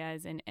of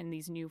medias and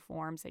these new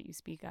forms that you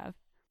speak of?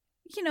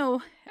 You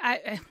know,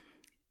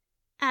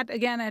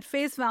 at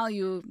face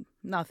value,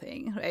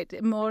 nothing,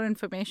 right? More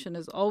information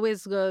is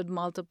always good.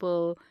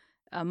 Multiple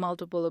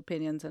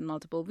opinions and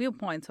multiple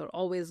viewpoints are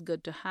always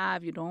good to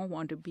have. You don't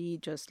want to be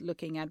just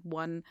looking at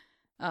one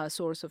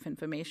source of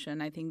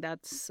information. I think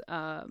that's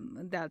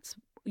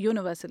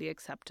universally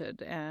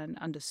accepted and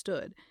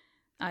understood.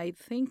 I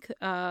think,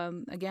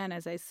 again,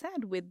 as I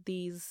said, with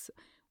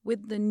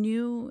the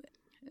new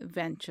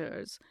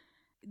ventures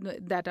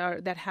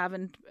that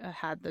haven't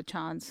had the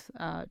chance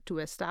to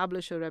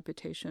establish a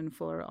reputation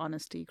for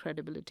honesty,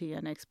 credibility,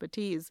 and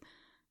expertise,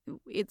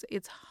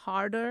 it's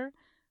harder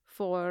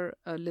for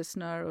a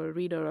listener or a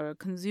reader or a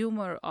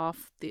consumer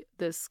of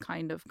this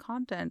kind of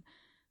content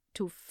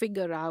to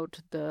figure out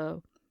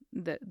the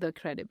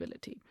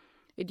credibility.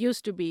 It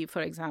used to be,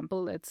 for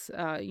example, it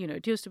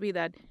used to be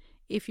that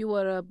if you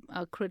were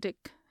a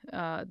critic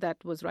that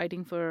was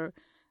writing for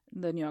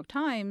the New York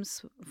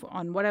Times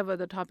on whatever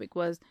the topic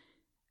was,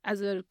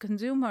 as a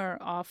consumer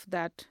of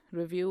that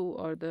review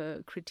or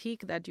the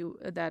critique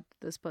that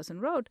this person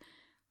wrote,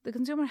 the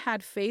consumer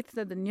had faith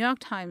that the New York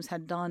Times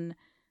had done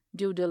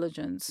due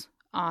diligence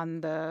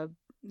on the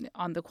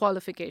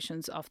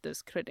qualifications of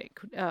this critic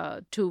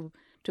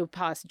to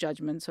pass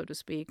judgment, so to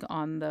speak,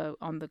 on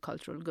the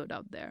cultural good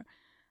out there.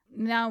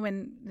 Now,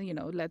 when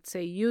let's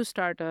say you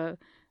start a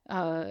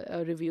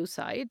review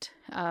site,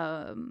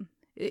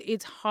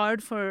 it's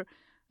hard for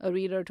a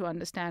reader to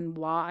understand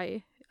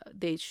why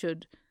they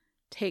should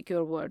take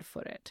your word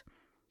for it.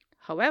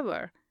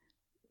 However,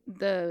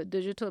 the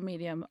digital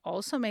medium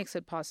also makes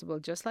it possible,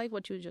 just like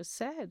what you just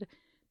said,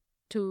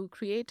 to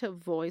create a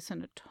voice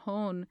and a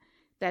tone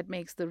that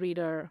makes the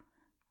reader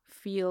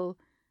feel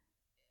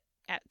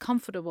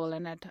comfortable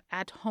and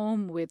at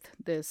home with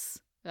this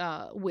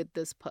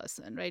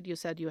person, right? You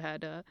said you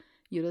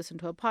listen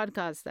to a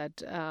podcast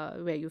that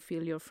where you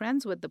feel you're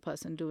friends with the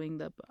person doing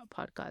the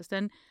podcast,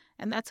 and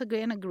that's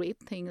again a great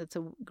thing. It's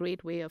a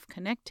great way of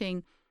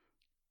connecting.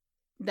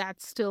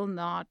 That's still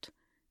not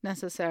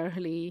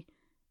necessarily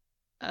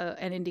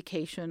an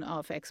indication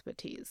of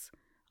expertise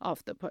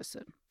of the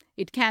person.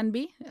 It can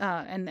be,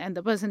 and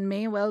the person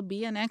may well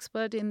be an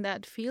expert in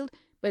that field,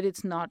 but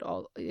it's not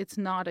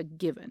a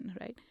given,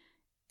 right?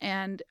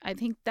 And I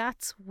think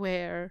that's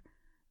where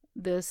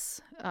this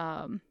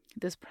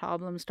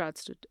problem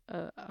starts to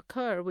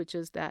occur, which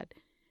is that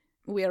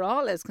we are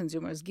all, as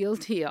consumers,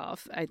 guilty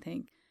of, I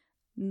think,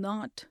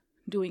 not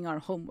doing our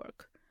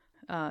homework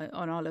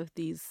on all of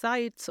these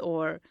sites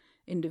or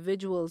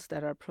individuals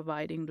that are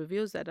providing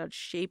reviews that are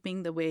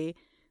shaping the way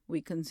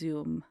we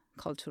consume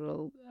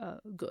cultural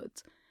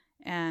goods.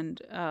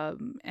 And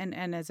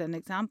as an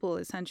example,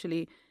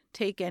 essentially,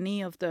 take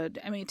any of the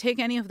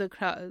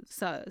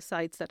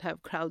sites that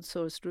have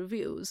crowdsourced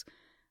reviews.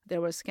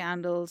 There were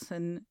scandals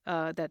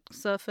that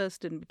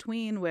surfaced in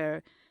between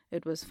where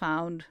it was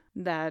found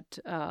that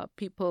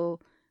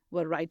people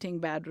were writing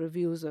bad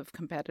reviews of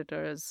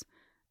competitors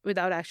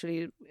without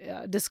actually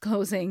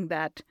disclosing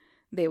that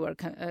they were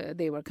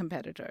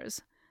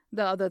competitors.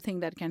 The other thing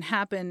that can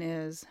happen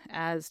is,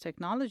 as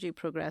technology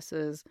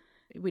progresses,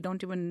 we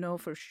don't even know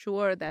for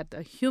sure that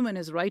a human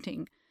is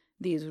writing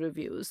these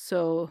reviews.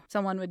 So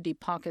someone with deep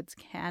pockets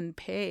can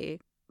pay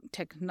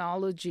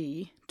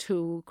technology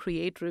to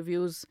create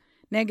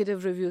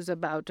negative reviews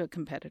about a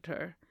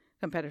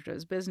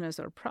competitor's business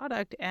or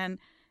product, and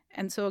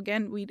And so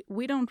again,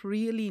 we don't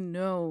really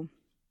know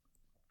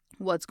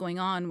what's going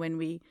on when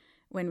we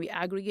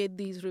aggregate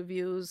these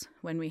reviews,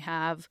 when we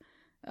have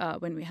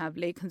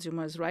lay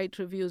consumers write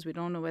reviews. We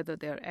don't know whether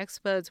they're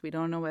experts. We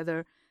don't know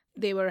whether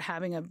they were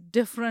having a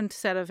different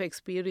set of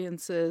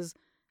experiences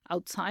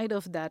outside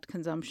of that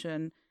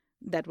consumption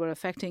that were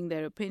affecting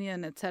their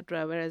opinion,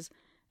 etc. Whereas,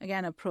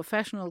 again, a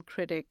professional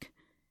critic,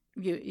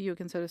 you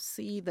can sort of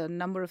see the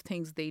number of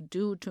things they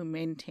do to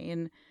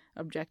maintain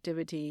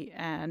objectivity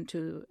and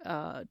to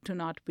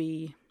not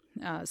be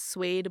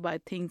swayed by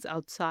things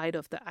outside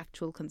of the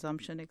actual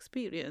consumption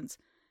experience.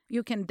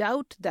 You can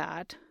doubt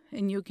that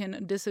and you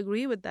can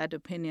disagree with that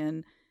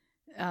opinion,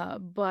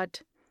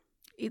 but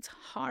it's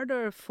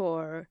harder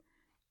for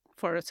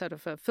a sort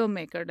of a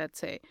filmmaker, let's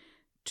say,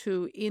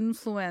 to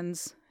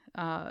influence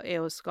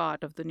A.O.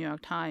 Scott of the New York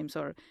Times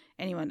or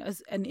anyone,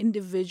 as an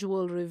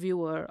individual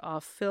reviewer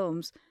of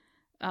films,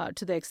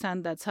 to the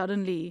extent that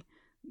suddenly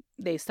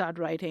they start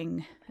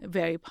writing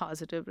very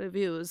positive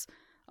reviews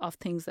of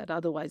things that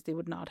otherwise they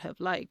would not have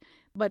liked.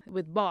 But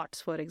with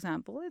bots, for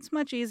example, it's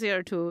much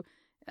easier to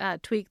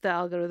tweak the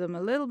algorithm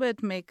a little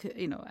bit, and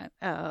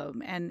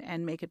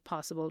make it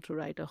possible to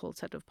write a whole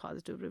set of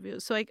positive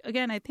reviews. So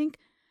I think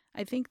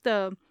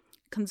the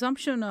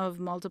consumption of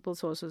multiple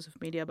sources of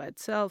media by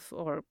itself,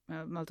 or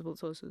multiple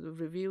sources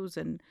of reviews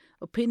and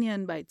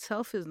opinion by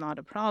itself, is not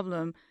a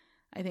problem.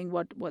 I think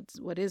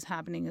what is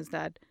happening is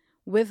that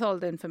with all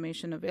the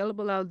information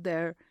available out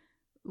there,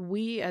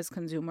 we as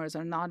consumers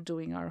are not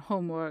doing our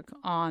homework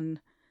on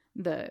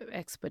the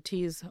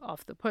expertise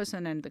of the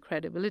person and the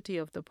credibility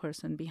of the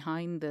person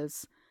behind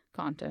this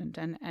content,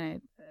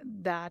 and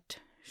that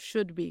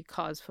should be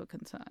cause for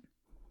concern.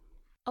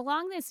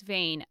 Along this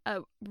vein,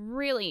 a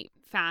really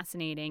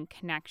fascinating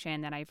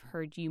connection that I've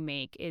heard you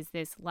make is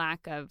this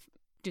lack of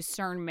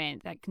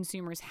discernment that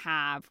consumers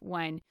have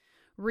when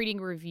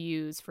reading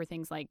reviews for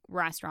things like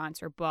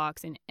restaurants or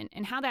books, and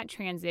how that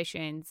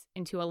transitions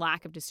into a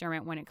lack of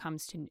discernment when it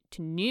comes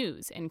to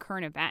news and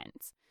current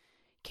events.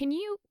 Can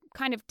you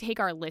kind of take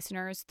our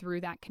listeners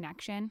through that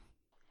connection?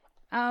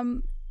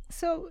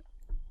 So,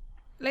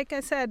 like I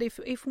said,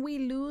 if we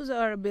lose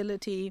our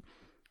ability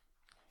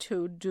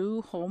to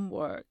do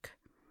homework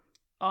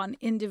on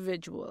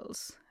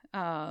individuals,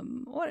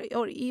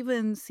 or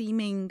even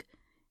seeming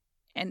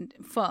and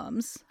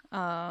firms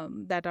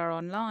that are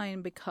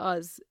online,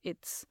 because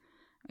it's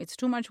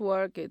too much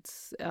work.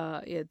 It's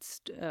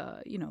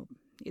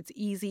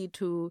easy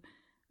to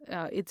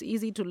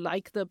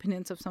like the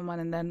opinions of someone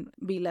and then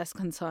be less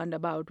concerned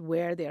about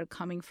where they are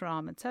coming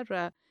from,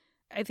 etc.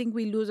 I think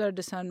we lose our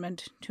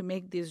discernment to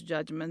make these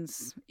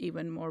judgments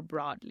even more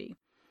broadly.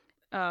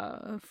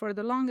 For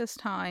the longest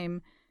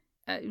time,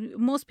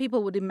 most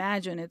people would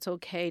imagine it's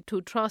okay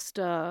to trust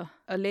a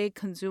lay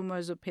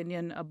consumer's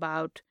opinion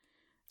about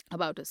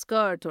a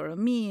skirt or a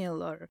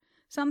meal or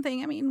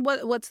something. I mean,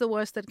 what's the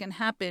worst that can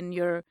happen?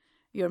 You're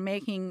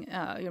making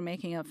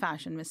a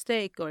fashion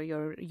mistake, or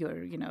you're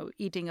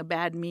eating a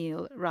bad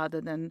meal rather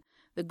than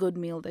the good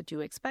meal that you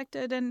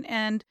expected,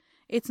 and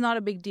it's not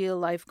a big deal.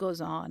 Life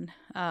goes on,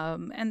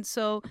 and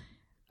so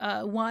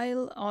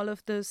while all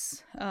of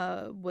this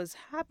was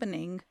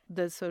happening,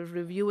 the sort of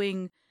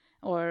reviewing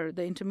or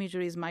the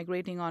intermediaries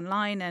migrating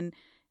online, and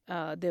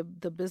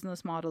the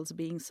business models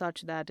being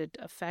such that it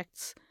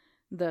affects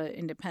the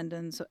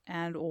independence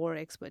and or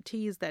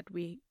expertise that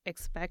we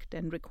expect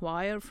and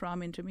require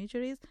from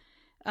intermediaries.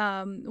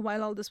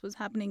 While all this was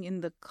happening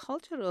in the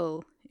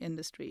cultural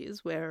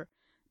industries, where,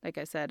 like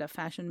I said, a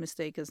fashion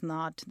mistake is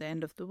not the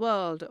end of the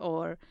world,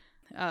 or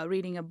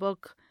reading a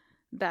book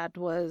that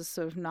was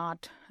sort of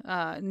not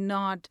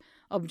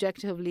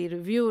objectively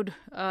reviewed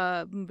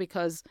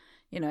because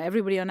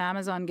everybody on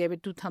Amazon gave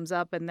it 2 thumbs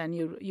up, and then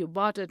you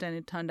bought it and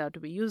it turned out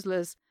to be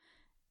useless.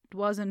 It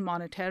wasn't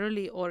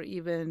monetarily or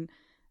even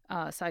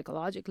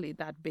psychologically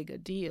that big a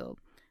deal.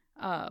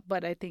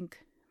 But I think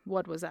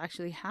what was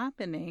actually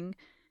happening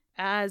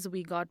as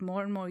we got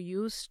more and more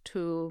used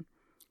to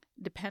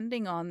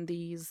depending on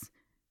these,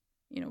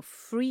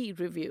 free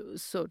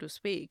reviews, so to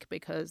speak,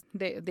 because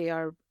they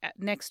are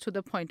next to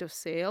the point of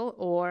sale,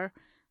 or,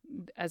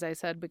 as I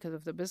said, because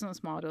of the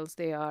business models,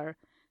 they're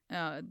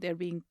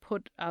being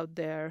put out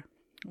there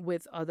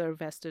with other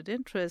vested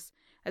interests.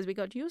 As we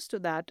got used to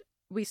that,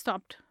 we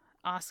stopped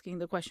asking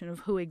the question of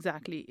who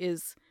exactly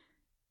is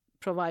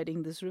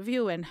providing this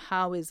review, and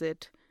how is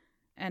it,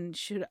 and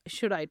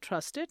should I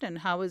trust it, and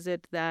how is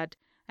it that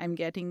I'm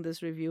getting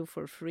this review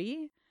for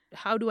free?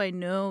 How do I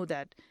know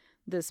that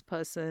this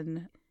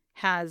person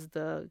has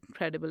the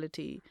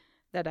credibility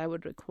that I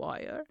would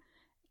require?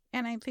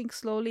 And I think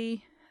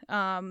slowly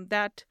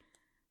that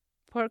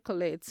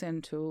percolates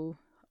into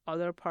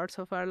other parts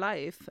of our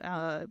life.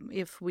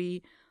 If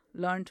we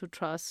learn to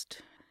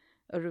trust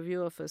a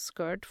review of a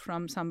skirt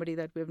from somebody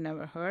that we've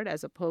never heard,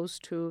 as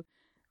opposed to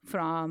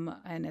from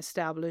an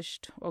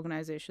established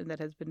organization that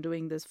has been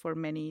doing this for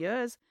many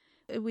years,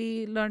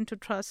 we learn to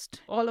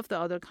trust all of the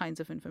other kinds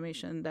of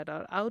information that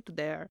are out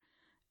there,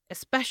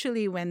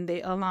 especially when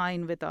they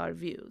align with our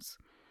views,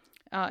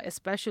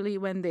 especially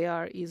when they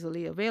are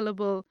easily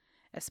available,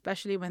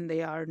 especially when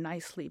they are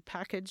nicely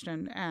packaged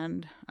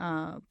and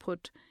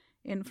put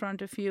in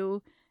front of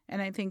you.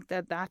 And I think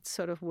that that's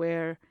sort of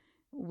where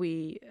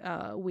we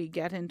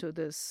get into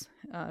this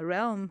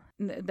realm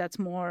that's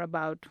more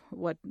about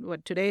what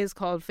today is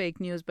called fake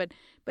news, but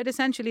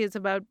essentially it's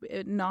about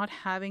not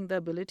having the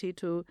ability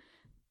to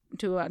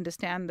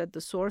understand that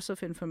the source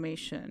of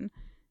information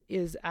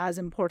is as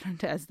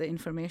important as the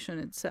information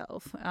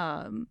itself,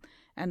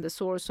 and the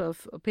source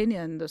of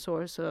opinion, the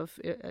source of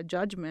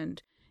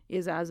judgment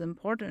is as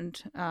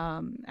important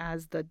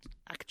as the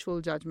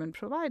actual judgment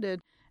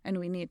provided, and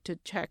we need to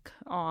check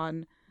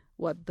on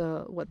what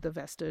the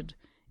vested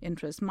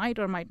interest might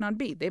or might not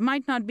be. They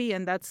might not be,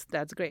 and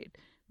that's great,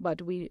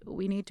 but we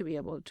need to be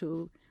able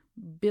to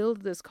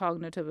build this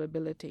cognitive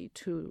ability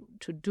to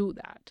do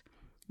that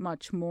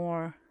much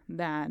more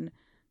than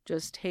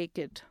just take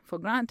it for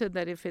granted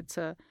that if it's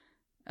a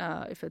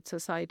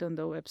site on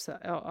the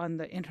website on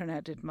the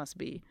internet, it must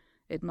be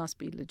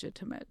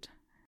legitimate.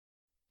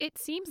 It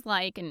seems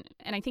like, and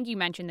I think you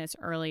mentioned this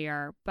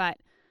earlier, but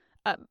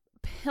a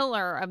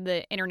pillar of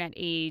the internet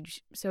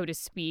age, so to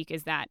speak,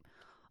 is that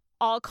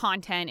all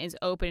content is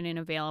open and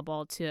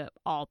available to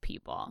all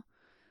people.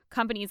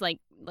 Companies like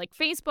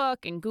Facebook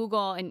and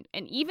Google and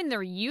even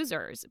their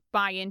users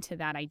buy into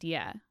that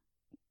idea.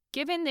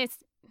 Given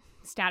this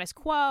status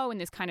quo and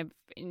this kind of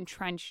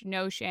entrenched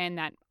notion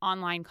that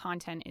online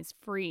content is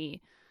free,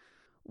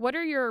 what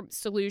are your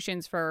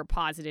solutions for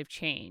positive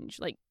change?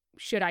 Like,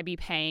 should I be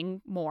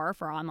paying more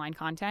for online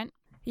content?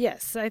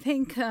 Yes, I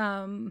think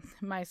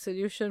my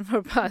solution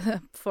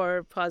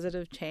for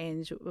positive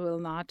change will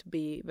not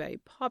be very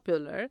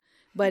popular,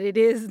 but it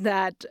is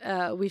that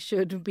we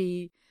should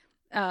be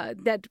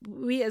that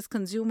we as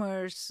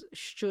consumers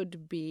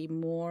should be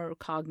more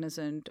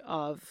cognizant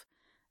of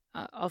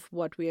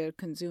what we are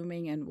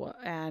consuming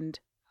and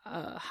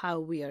how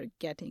we are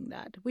getting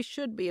that. We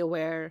should be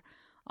aware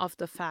of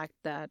the fact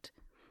that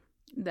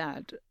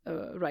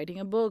writing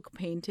a book,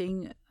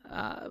 painting,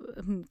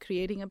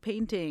 creating a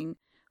painting,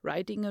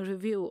 writing a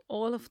review,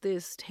 all of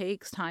this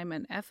takes time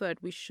and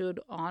effort. We should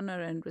honor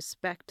and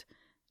respect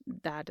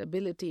that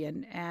ability,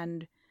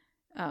 and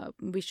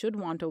we should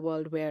want a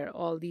world where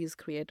all these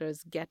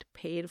creators get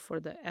paid for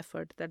the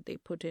effort that they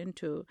put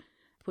into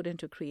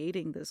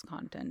creating this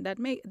content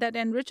that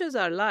enriches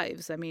our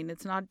lives. I mean,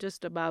 it's not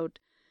just about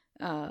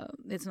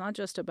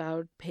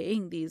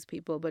paying these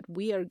people, but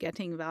we are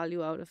getting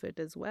value out of it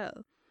as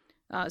well.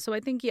 So I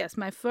think, yes,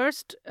 my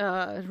first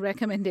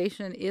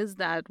recommendation is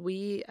that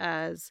we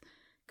as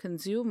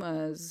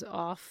consumers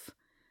of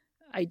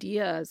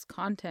ideas,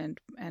 content,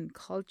 and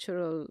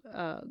cultural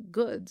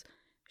goods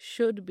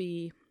should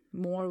be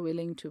more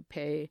willing to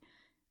pay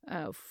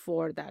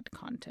for that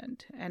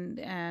content.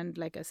 And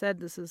like I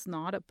said, this is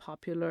not a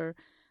popular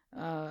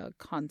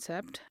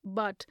concept,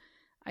 but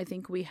I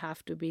think we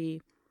have to be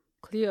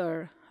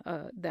clear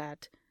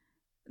that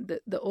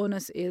the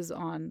onus is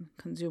on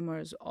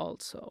consumers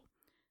also.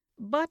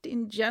 But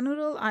in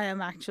general, I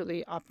am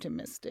actually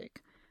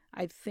optimistic.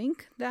 I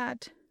think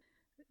that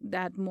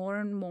more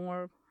and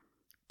more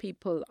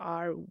people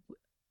are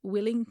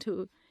willing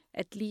to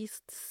at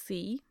least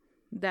see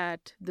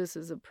that this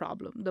is a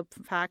problem. The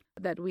fact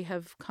that we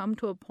have come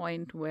to a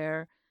point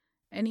where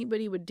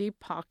anybody with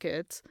deep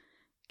pockets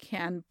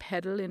can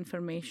peddle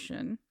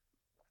information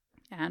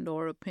and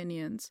or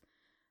opinions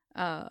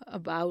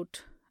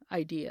about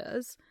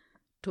ideas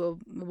to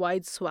a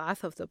wide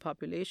swath of the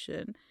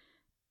population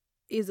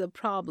is a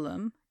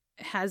problem,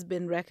 has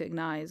been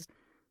recognized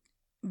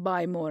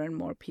by more and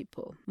more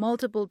people.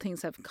 Multiple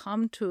things have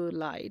come to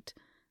light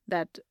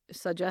that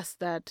suggest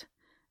that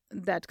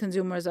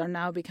consumers are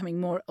now becoming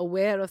more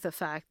aware of the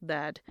fact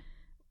that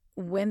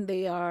when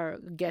they are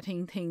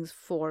getting things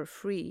for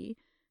free,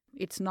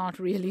 it's not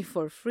really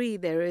for free.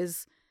 There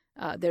is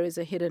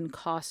a hidden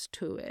cost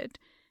to it.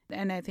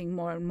 And I think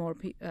more and more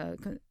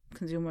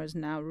consumers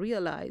now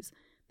realize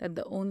that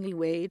the only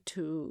way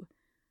to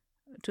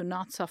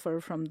not suffer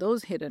from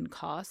those hidden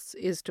costs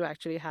is to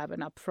actually have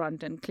an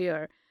upfront and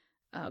clear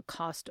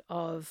cost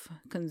of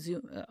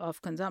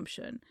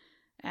consumption.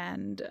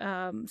 And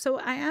so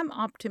I am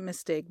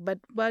optimistic,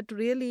 but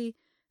really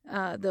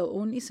the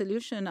only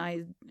solution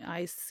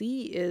I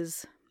see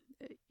is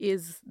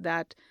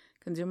that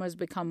consumers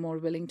become more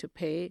willing to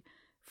pay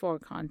for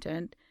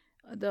content.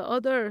 The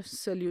other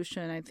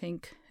solution, I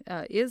think,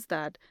 is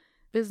that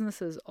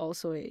businesses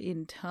also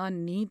in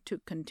turn need to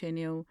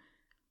continue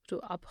to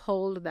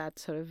uphold that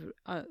sort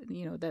of,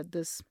 that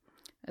this,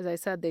 as I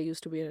said,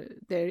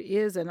 there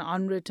is an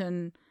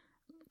unwritten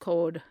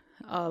code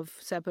of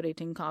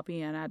separating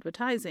copy and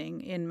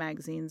advertising in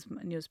magazines,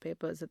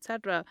 newspapers,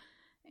 etc.,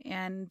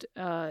 and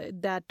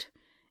that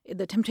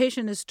the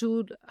temptation is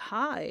too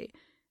high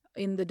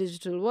in the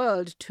digital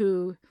world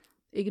to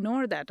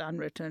ignore that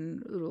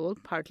unwritten rule,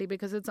 partly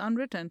because it's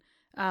unwritten.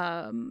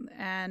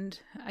 And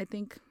I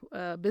think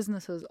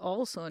businesses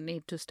also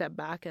need to step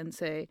back and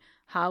say,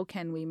 how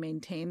can we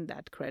maintain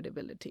that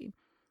credibility?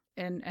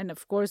 And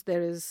of course,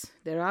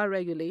 there are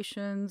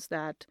regulations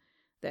that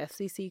the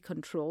FCC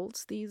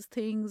controls these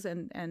things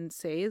and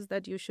says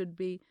that you should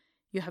be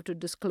you have to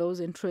disclose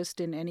interest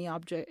in any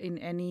object, in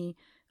any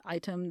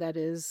item that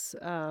is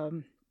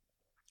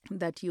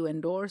that you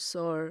endorse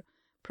or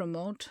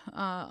promote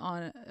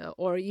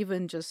or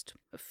even just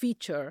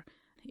feature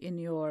in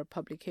your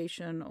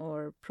publication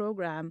or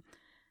program.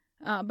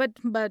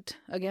 But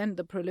again,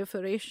 the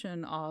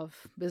proliferation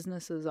of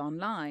businesses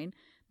online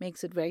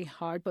makes it very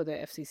hard for the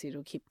FCC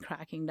to keep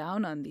cracking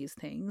down on these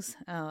things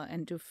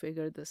and to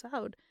figure this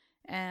out.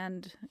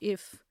 And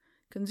if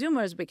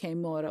consumers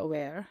became more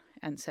aware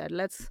and said,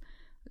 let's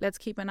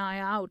keep an eye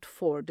out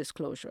for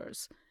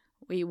disclosures.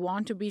 We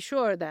want to be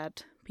sure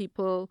that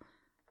people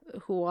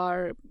who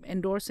are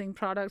endorsing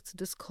products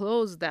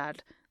disclose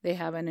that they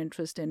have an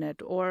interest in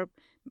it, or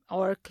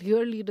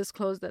clearly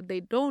disclose that they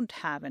don't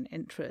have an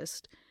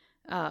interest,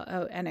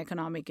 an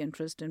economic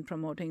interest in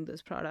promoting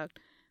this product.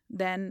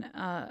 Then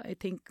I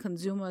think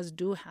consumers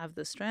do have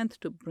the strength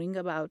to bring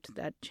about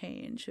that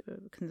change.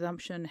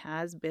 Consumption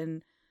has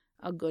been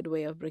a good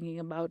way of bringing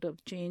about a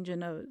change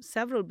in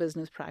several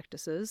business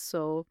practices.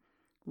 So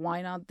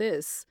why not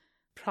this?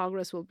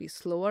 Progress will be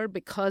slower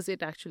because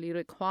it actually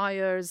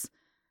requires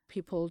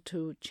people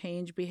to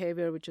change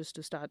behavior, which is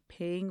to start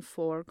paying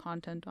for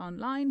content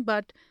online.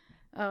 But,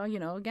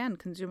 again,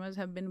 consumers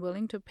have been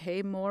willing to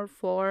pay more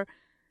for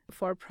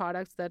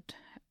products that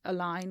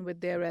align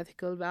with their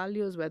ethical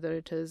values, whether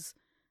it is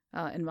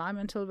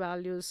environmental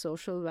values,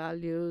 social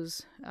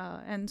values.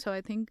 And so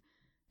I think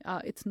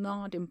it's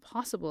not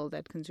impossible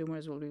that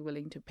consumers will be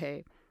willing to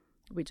pay.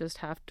 We just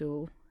have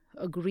to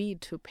agree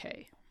to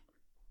pay.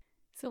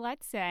 So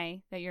let's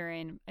say that you're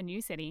in a new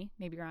city,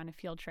 maybe you're on a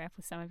field trip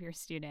with some of your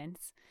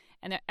students,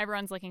 and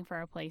everyone's looking for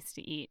a place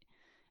to eat.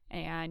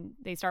 And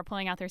they start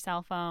pulling out their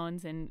cell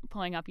phones and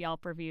pulling up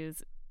Yelp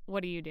reviews.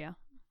 What do you do?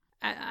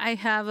 I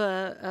have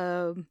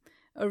a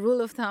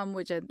rule of thumb,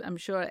 which I'm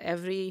sure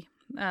everybody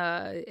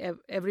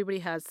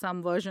has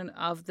some version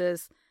of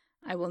this.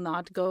 I will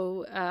not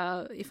go,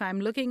 if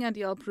I'm looking at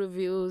Yelp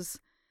reviews,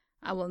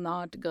 I will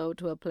not go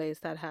to a place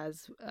that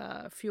has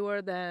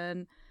fewer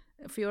than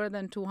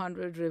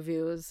 200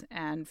 reviews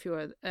and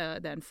fewer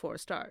than 4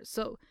 stars.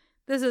 So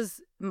this is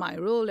my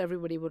rule.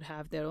 Everybody would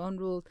have their own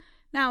rules.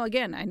 Now,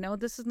 again, I know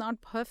this is not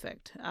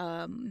perfect.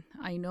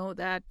 I know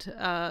that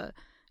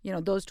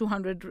those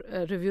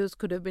 200 reviews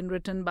could have been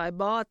written by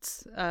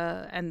bots,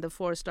 and the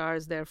 4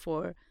 stars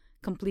therefore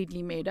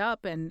completely made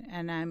up,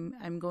 and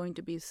I'm going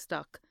to be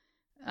stuck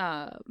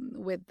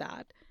with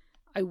that.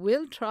 I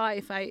will try,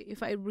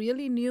 if I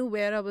really knew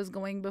where I was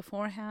going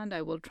beforehand,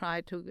 I will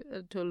try to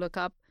look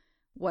up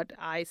what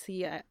I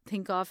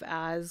think of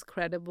as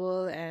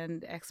credible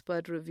and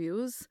expert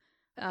reviews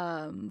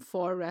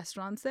for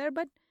restaurants there,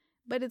 but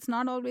it's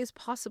not always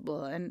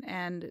possible,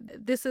 and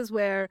this is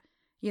where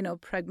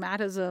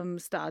pragmatism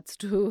starts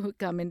to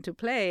come into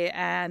play,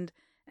 and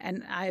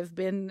I've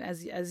been,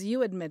 as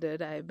you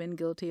admitted, I've been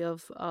guilty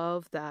of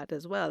that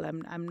as well.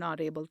 I'm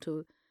not able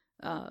to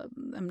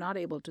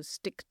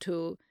stick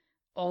to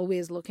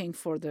always looking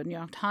for the New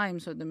York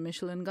Times or the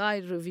Michelin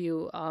Guide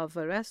review of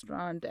a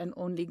restaurant and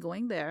only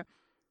going there.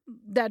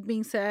 That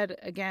being said,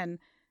 again,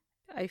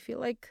 I feel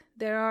like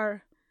there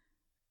are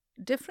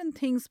different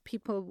things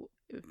people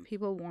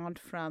want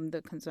from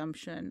the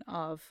consumption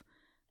of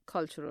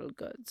cultural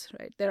goods,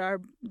 right? There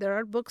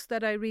are books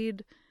that I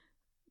read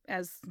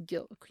as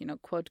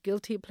quote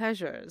guilty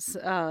pleasures.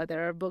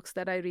 There are books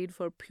that I read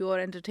for pure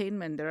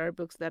entertainment. There are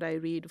books that I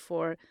read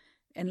for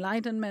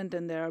enlightenment,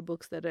 and there are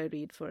books that I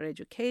read for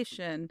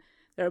education.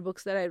 There are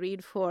books that I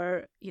read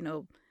for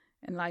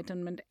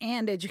enlightenment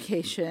and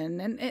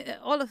education, and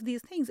all of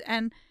these things.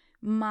 And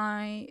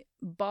my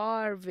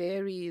bar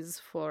varies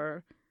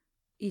for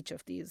each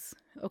of these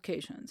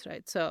occasions,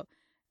 right? So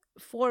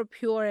for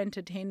pure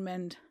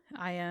entertainment,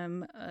 I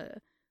am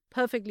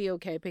perfectly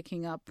okay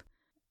picking up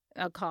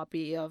a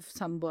copy of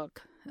some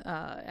book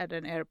at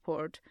an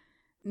airport,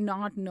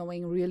 not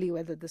knowing really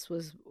whether this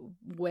was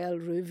well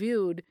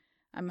reviewed.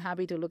 I'm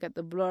happy to look at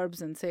the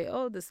blurbs and say,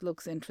 oh, this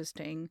looks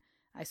interesting.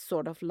 I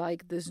sort of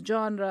like this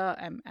genre.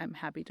 I'm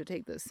happy to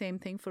take the same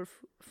thing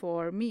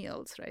for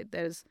meals, right?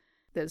 There's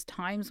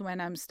times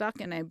when I'm stuck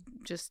and I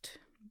just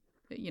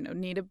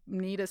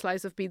need a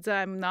slice of pizza.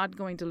 I'm not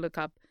going to look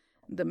up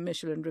the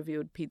Michelin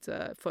reviewed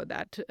pizza for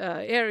that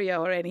area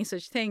or any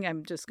such thing.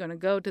 I'm just going to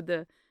go to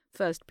the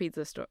first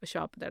pizza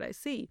shop that I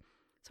see.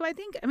 So I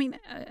think,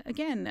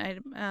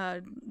 again,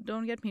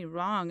 don't get me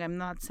wrong. I'm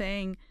not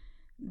saying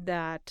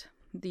that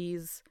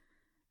this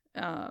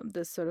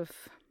sort of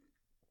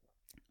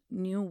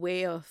new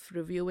way of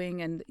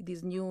reviewing and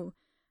these new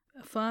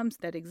firms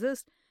that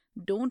exist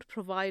don't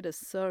provide a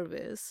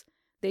service.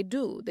 They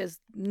do. There's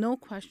no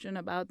question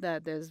about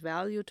that. There's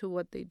value to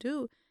what they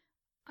do.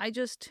 I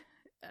just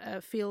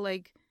feel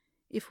like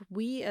if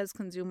we as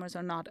consumers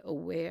are not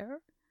aware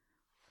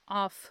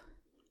of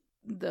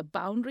the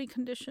boundary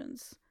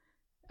conditions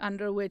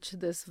under which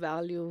this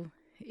value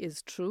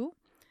is true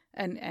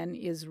and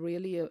is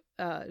really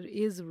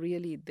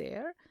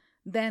there,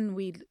 then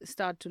we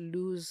start to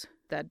lose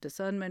that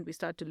discernment. We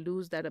start to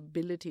lose that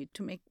ability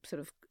to make sort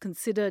of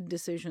considered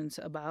decisions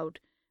about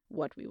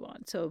what we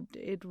want. So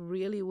it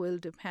really will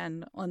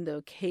depend on the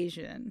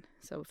occasion.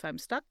 So if I'm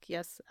stuck,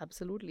 yes,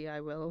 absolutely, I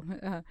will.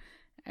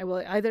 I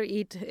will either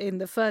eat in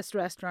the first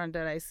restaurant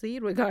that I see,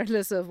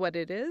 regardless of what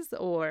it is,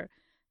 or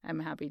I'm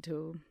happy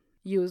to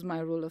use my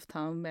rule of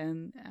thumb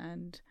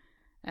and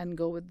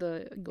go with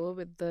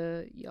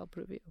the Yelp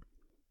review.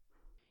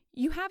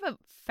 You have a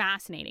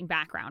fascinating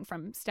background,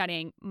 from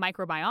studying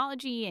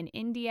microbiology in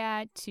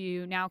India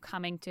to now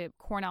coming to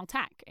Cornell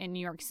Tech in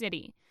New York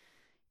City.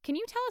 Can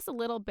you tell us a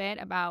little bit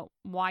about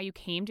why you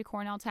came to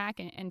Cornell Tech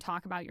and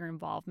talk about your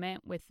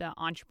involvement with the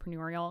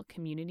entrepreneurial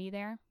community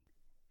there?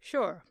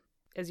 Sure.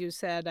 As you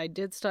said, I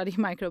did study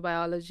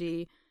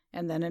microbiology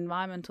and then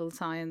environmental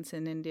science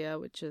in India,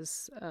 which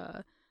is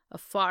a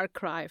far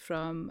cry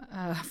from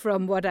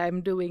what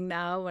I'm doing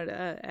now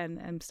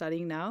and I'm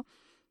studying now.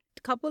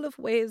 A couple of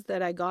ways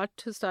that I got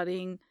to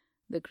studying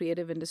the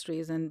creative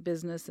industries and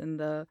business in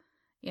the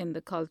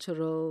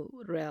cultural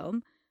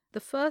realm. The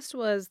first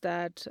was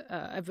that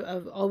I've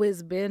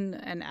always been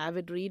an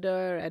avid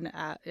reader and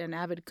an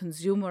avid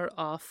consumer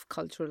of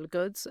cultural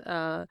goods.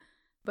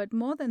 But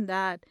more than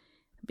that,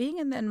 being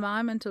in the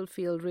environmental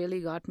field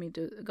really got me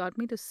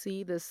to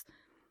see this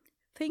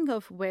thing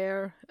of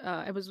where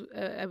I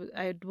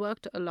had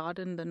worked a lot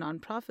in the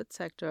nonprofit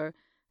sector.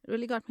 It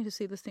really got me to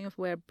see this thing of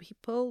where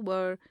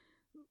people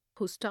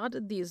who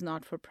started these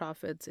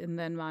not-for-profits in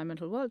the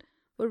environmental world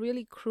were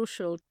really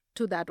crucial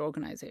to that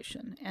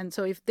organization. And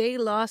so if they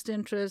lost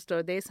interest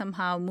or they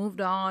somehow moved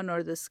on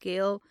or the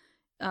scale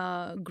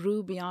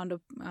grew beyond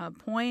a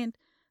point,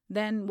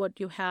 then what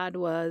you had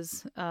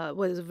was a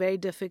very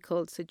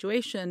difficult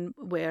situation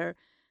where,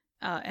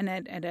 and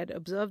I'd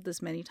observed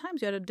this many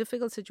times, you had a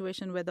difficult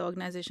situation where the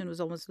organization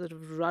was almost sort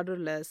of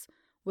rudderless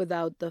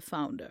without the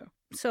founder.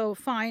 So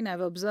fine,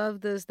 I've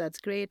observed this, that's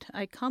great.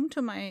 I come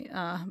to my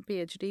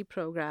PhD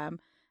program,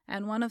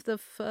 and one of the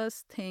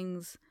first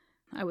things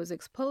I was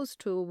exposed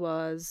to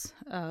was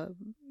a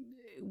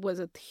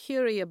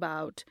theory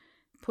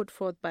put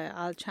forth by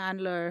Al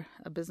Chandler,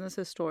 a business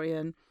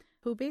historian,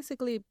 who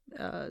basically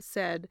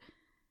said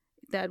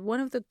that one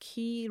of the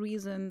key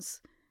reasons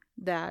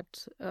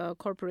that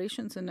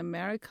corporations in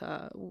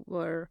America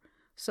were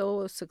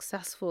so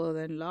successful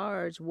and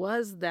large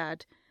was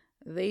that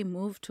they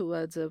moved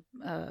towards a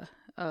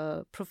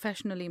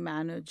professionally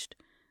managed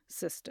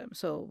system.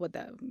 So what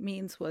that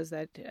means was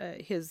that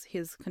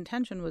his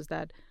contention was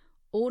that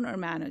owner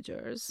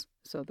managers,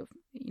 so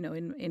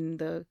in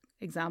the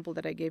example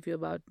that I gave you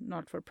about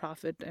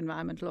not-for-profit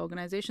environmental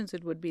organizations,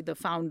 it would be the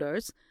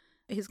founders.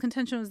 His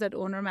contention was that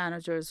owner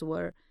managers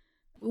were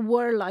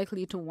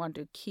likely to want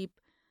to keep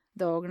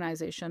the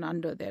organization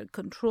under their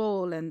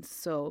control and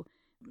so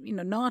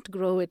not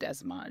grow it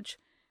as much,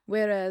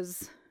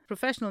 whereas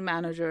professional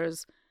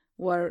managers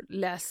were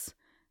less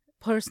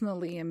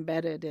personally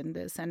embedded in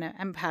this. And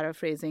I'm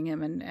paraphrasing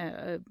him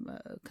and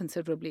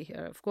considerably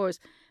here, of course,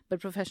 but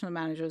professional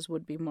managers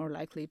would be more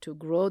likely to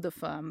grow the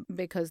firm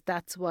because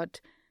that's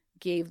what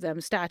gave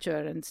them stature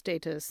and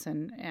status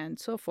and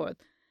so forth.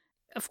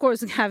 Of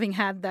course, having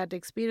had that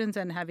experience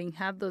and having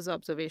had those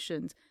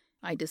observations,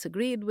 I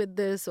disagreed with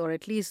this, or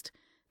at least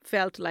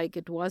felt like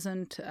it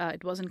wasn't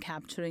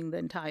capturing the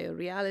entire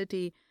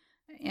reality.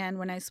 And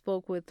when I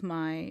spoke with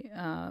my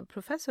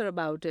professor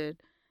about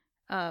it,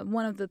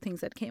 one of the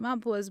things that came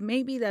up was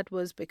maybe that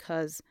was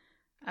because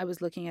I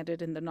was looking at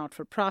it in the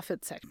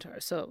not-for-profit sector.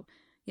 So,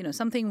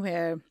 something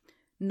where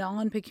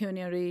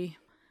non-pecuniary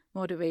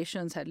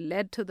motivations had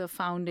led to the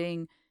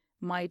founding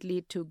might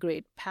lead to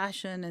great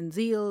passion and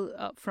zeal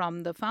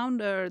from the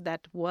founder.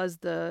 That was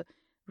the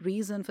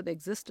reason for the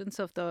existence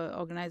of the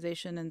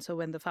organization. And so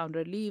when the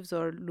founder leaves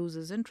or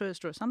loses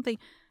interest or something,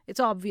 it's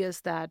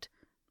obvious that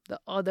the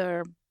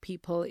other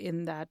people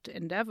in that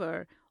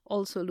endeavor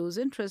also lose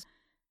interest.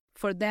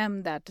 For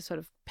them, that sort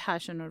of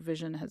passion or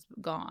vision has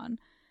gone.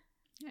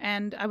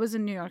 And I was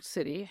in New York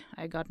City.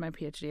 I got my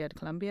PhD at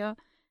Columbia.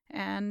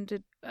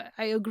 And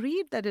I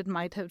agreed that it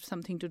might have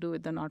something to do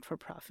with the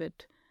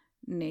not-for-profit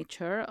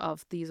nature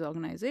of these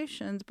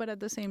organizations. But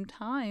at the same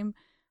time,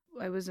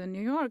 I was in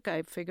New York.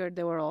 I figured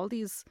there were all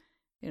these,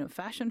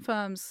 fashion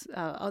firms,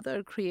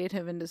 other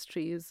creative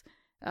industries,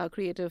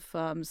 creative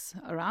firms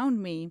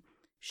around me.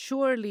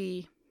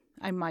 Surely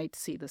I might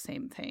see the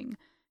same thing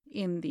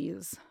in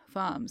these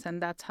firms.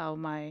 And that's how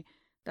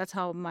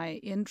my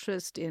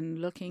interest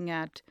in looking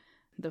at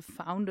the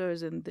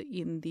founders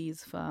in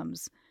these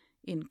firms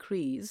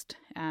increased.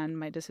 And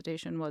my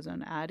dissertation was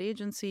on ad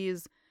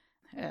agencies.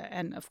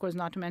 And of course,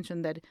 not to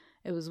mention that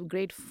it was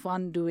great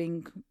fun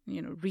doing,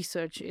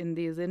 research in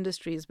these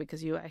industries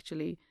because you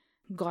actually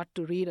got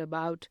to read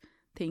about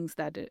things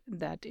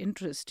that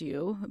interest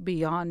you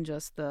beyond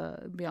just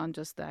the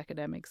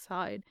academic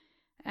side.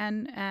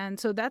 And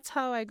so that's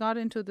how I got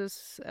into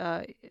this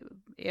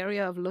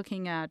area of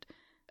looking at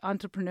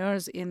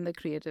entrepreneurs in the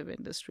creative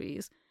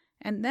industries.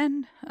 And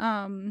then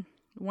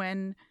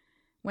when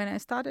I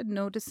started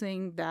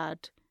noticing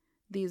that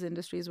these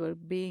industries were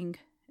being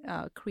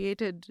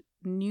created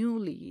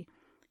newly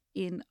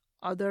in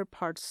other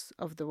parts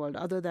of the world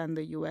other than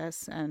the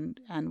U.S. and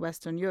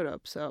Western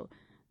Europe, so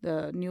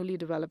the newly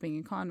developing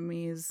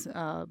economies.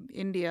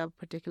 India,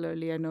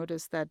 particularly, I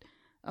noticed that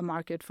a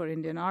market for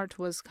Indian art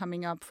was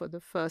coming up for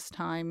the first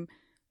time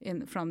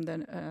from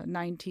the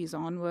 90s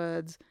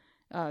onwards.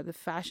 The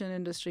fashion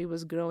industry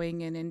was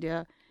growing in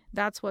India.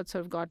 That's what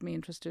sort of got me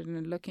interested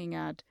in looking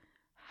at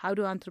how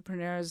do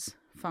entrepreneurs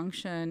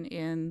function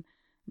in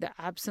the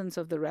absence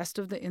of the rest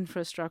of the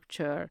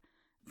infrastructure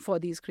for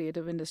these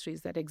creative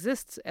industries that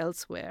exists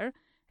elsewhere,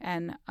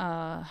 and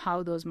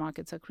how those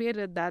markets are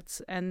created.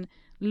 And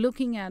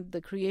looking at the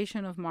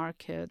creation of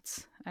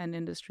markets and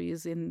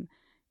industries in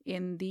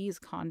these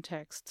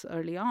contexts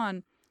early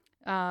on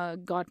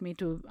got me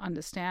to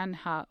understand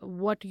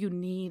what you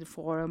need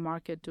for a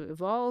market to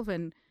evolve,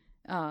 and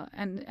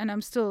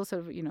I'm still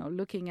sort of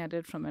looking at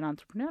it from an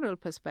entrepreneurial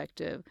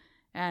perspective.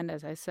 And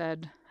as I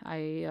said,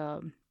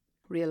 I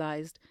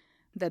realized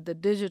that the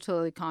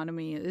digital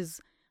economy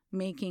is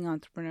making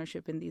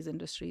entrepreneurship in these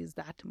industries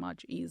that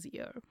much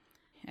easier.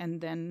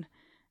 And then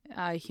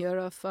I hear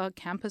of a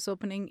campus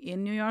opening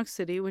in New York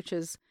City, which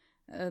is,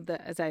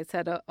 as I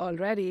said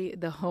already,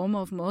 the home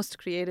of most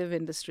creative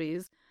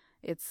industries.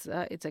 It's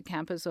a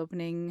campus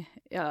opening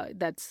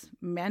that's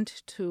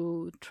meant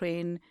to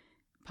train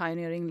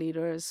pioneering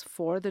leaders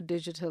for the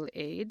digital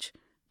age,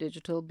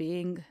 digital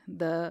being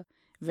the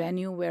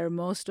venue where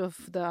most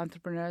of the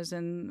entrepreneurs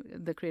in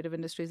the creative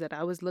industries that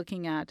I was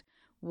looking at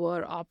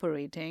were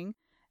operating.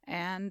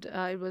 And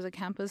it was a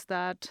campus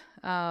that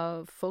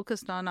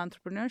focused on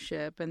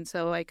entrepreneurship. And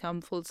so I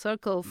come full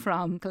circle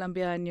from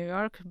Columbia in New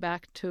York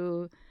back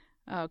to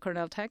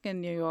Cornell Tech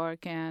in New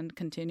York, and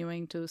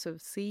continuing to sort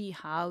of see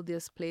how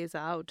this plays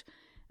out.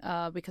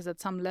 Because at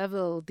some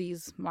level,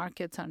 these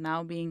markets are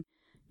now being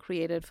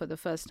created for the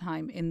first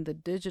time in the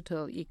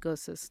digital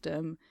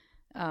ecosystem,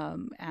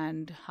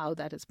 and how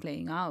that is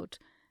playing out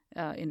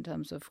in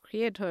terms of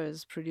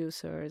creators,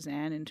 producers,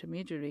 and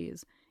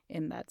intermediaries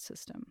in that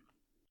system.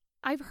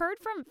 I've heard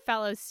from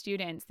fellow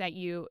students that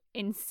you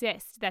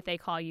insist that they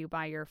call you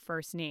by your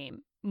first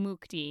name,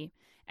 Mukti,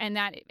 and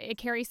that it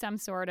carries some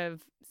sort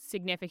of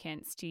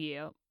significance to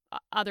you,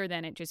 other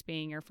than it just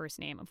being your first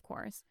name, of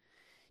course.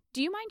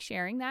 Do you mind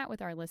sharing that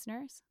with our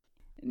listeners?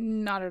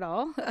 Not at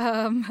all.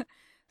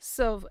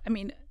 So,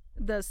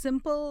 the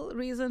simple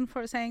reason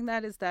for saying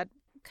that is that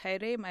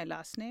Khaire, my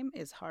last name,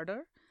 is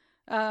harder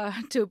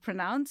to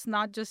pronounce,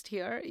 not just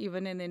here,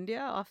 even in India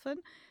often.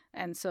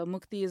 And so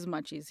Mukti is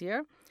much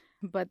easier.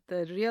 But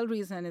the real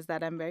reason is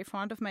that I'm very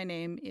fond of my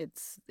name.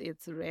 It's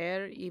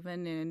rare,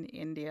 even in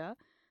India,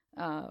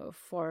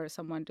 for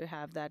someone to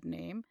have that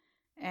name.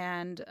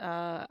 And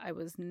I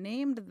was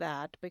named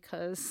that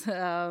because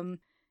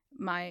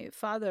my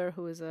father,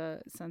 who is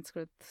a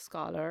Sanskrit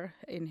scholar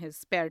in his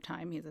spare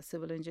time, he's a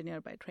civil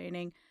engineer by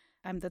training.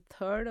 I'm the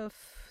third of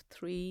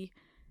 3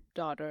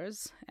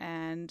 daughters,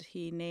 and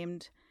he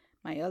named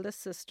my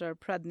eldest sister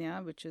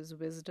Pradnya, which is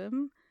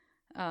wisdom.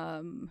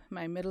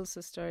 My middle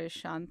sister is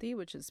Shanti,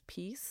 which is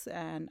peace,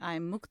 and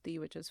I'm Mukti,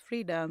 which is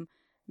freedom.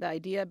 The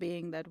idea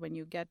being that when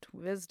you get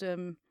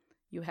wisdom,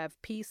 you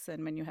have peace,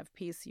 and when you have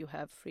peace, you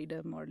have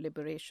freedom or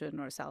liberation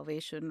or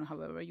salvation,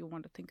 however you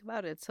want to think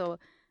about it. So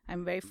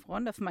I'm very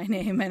fond of my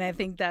name, and I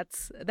think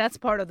that's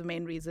part of the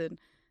main reason.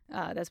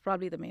 That's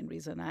probably the main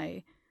reason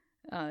I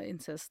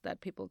insist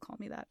that people call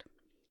me that.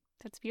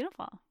 That's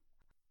beautiful.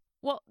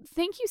 Well,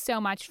 thank you so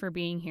much for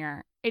being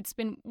here. It's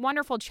been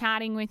wonderful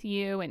chatting with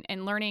you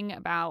and learning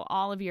about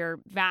all of your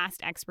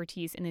vast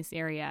expertise in this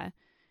area.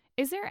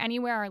 Is there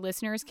anywhere our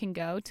listeners can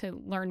go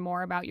to learn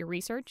more about your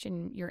research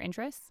and your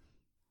interests?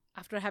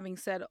 After having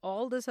said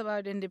all this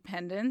about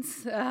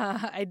independence,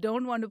 I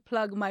don't want to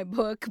plug my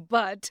book,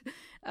 but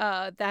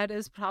that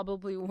is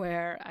probably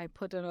where I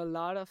put in a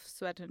lot of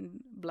sweat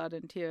and blood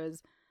and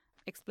tears,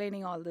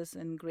 explaining all this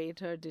in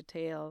greater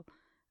detail.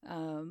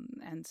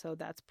 And so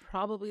that's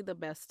probably the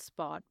best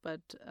spot,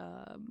 but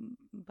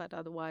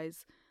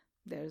otherwise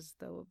there's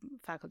the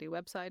faculty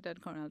website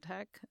at Cornell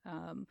Tech,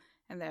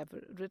 and I've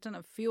written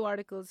a few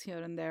articles here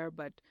and there,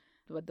 but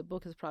the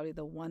book is probably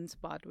the one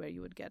spot where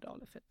you would get all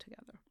of it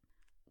together.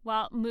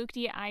 Well,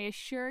 Mukti, I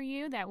assure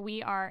you that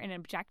we are an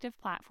objective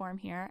platform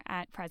here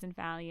at Present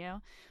Value.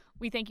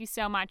 We thank you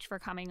so much for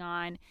coming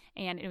on,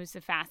 and it was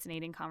a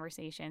fascinating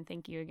conversation.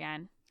 Thank you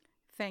again.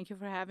 Thank you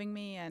for having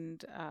me,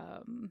 and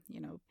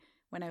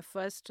when I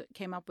first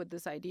came up with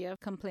this idea of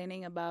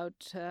complaining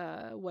about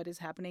what is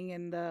happening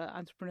in the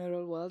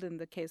entrepreneurial world in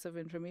the case of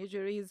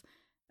intermediaries,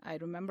 I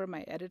remember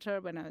my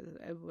editor, when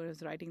I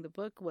was writing the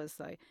book, was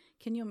like,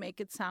 can you make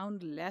it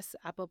sound less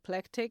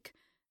apoplectic?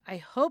 I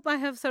hope I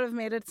have sort of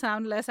made it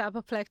sound less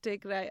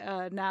apoplectic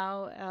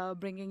now,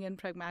 bringing in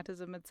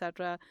pragmatism,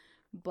 etc.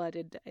 But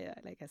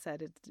like I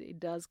said, it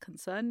does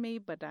concern me,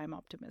 but I'm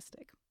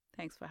optimistic.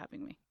 Thanks for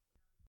having me.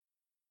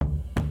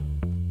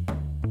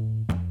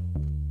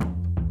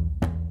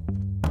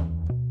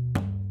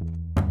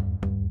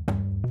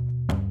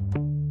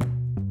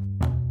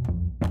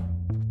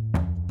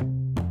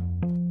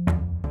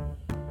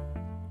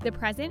 The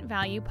Present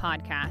Value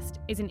Podcast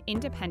is an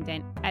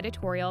independent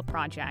editorial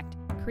project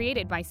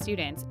created by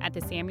students at the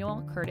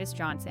Samuel Curtis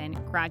Johnson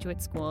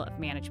Graduate School of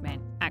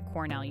Management at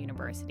Cornell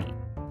University.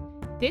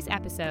 This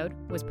episode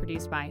was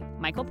produced by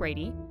Michael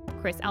Brady,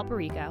 Chris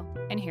Alberico,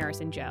 and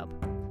Harrison Job.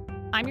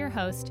 I'm your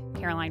host,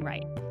 Caroline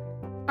Wright.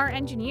 Our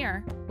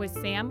engineer was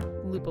Sam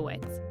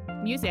Lupowitz.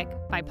 Music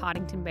by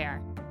Poddington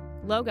Bear.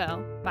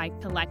 Logo by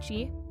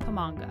Kelechi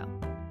Pamongo.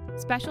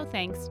 Special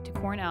thanks to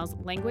Cornell's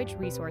Language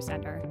Resource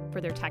Center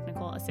for their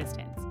technical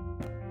assistance.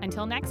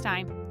 Until next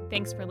time,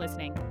 thanks for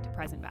listening to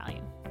Present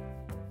Value.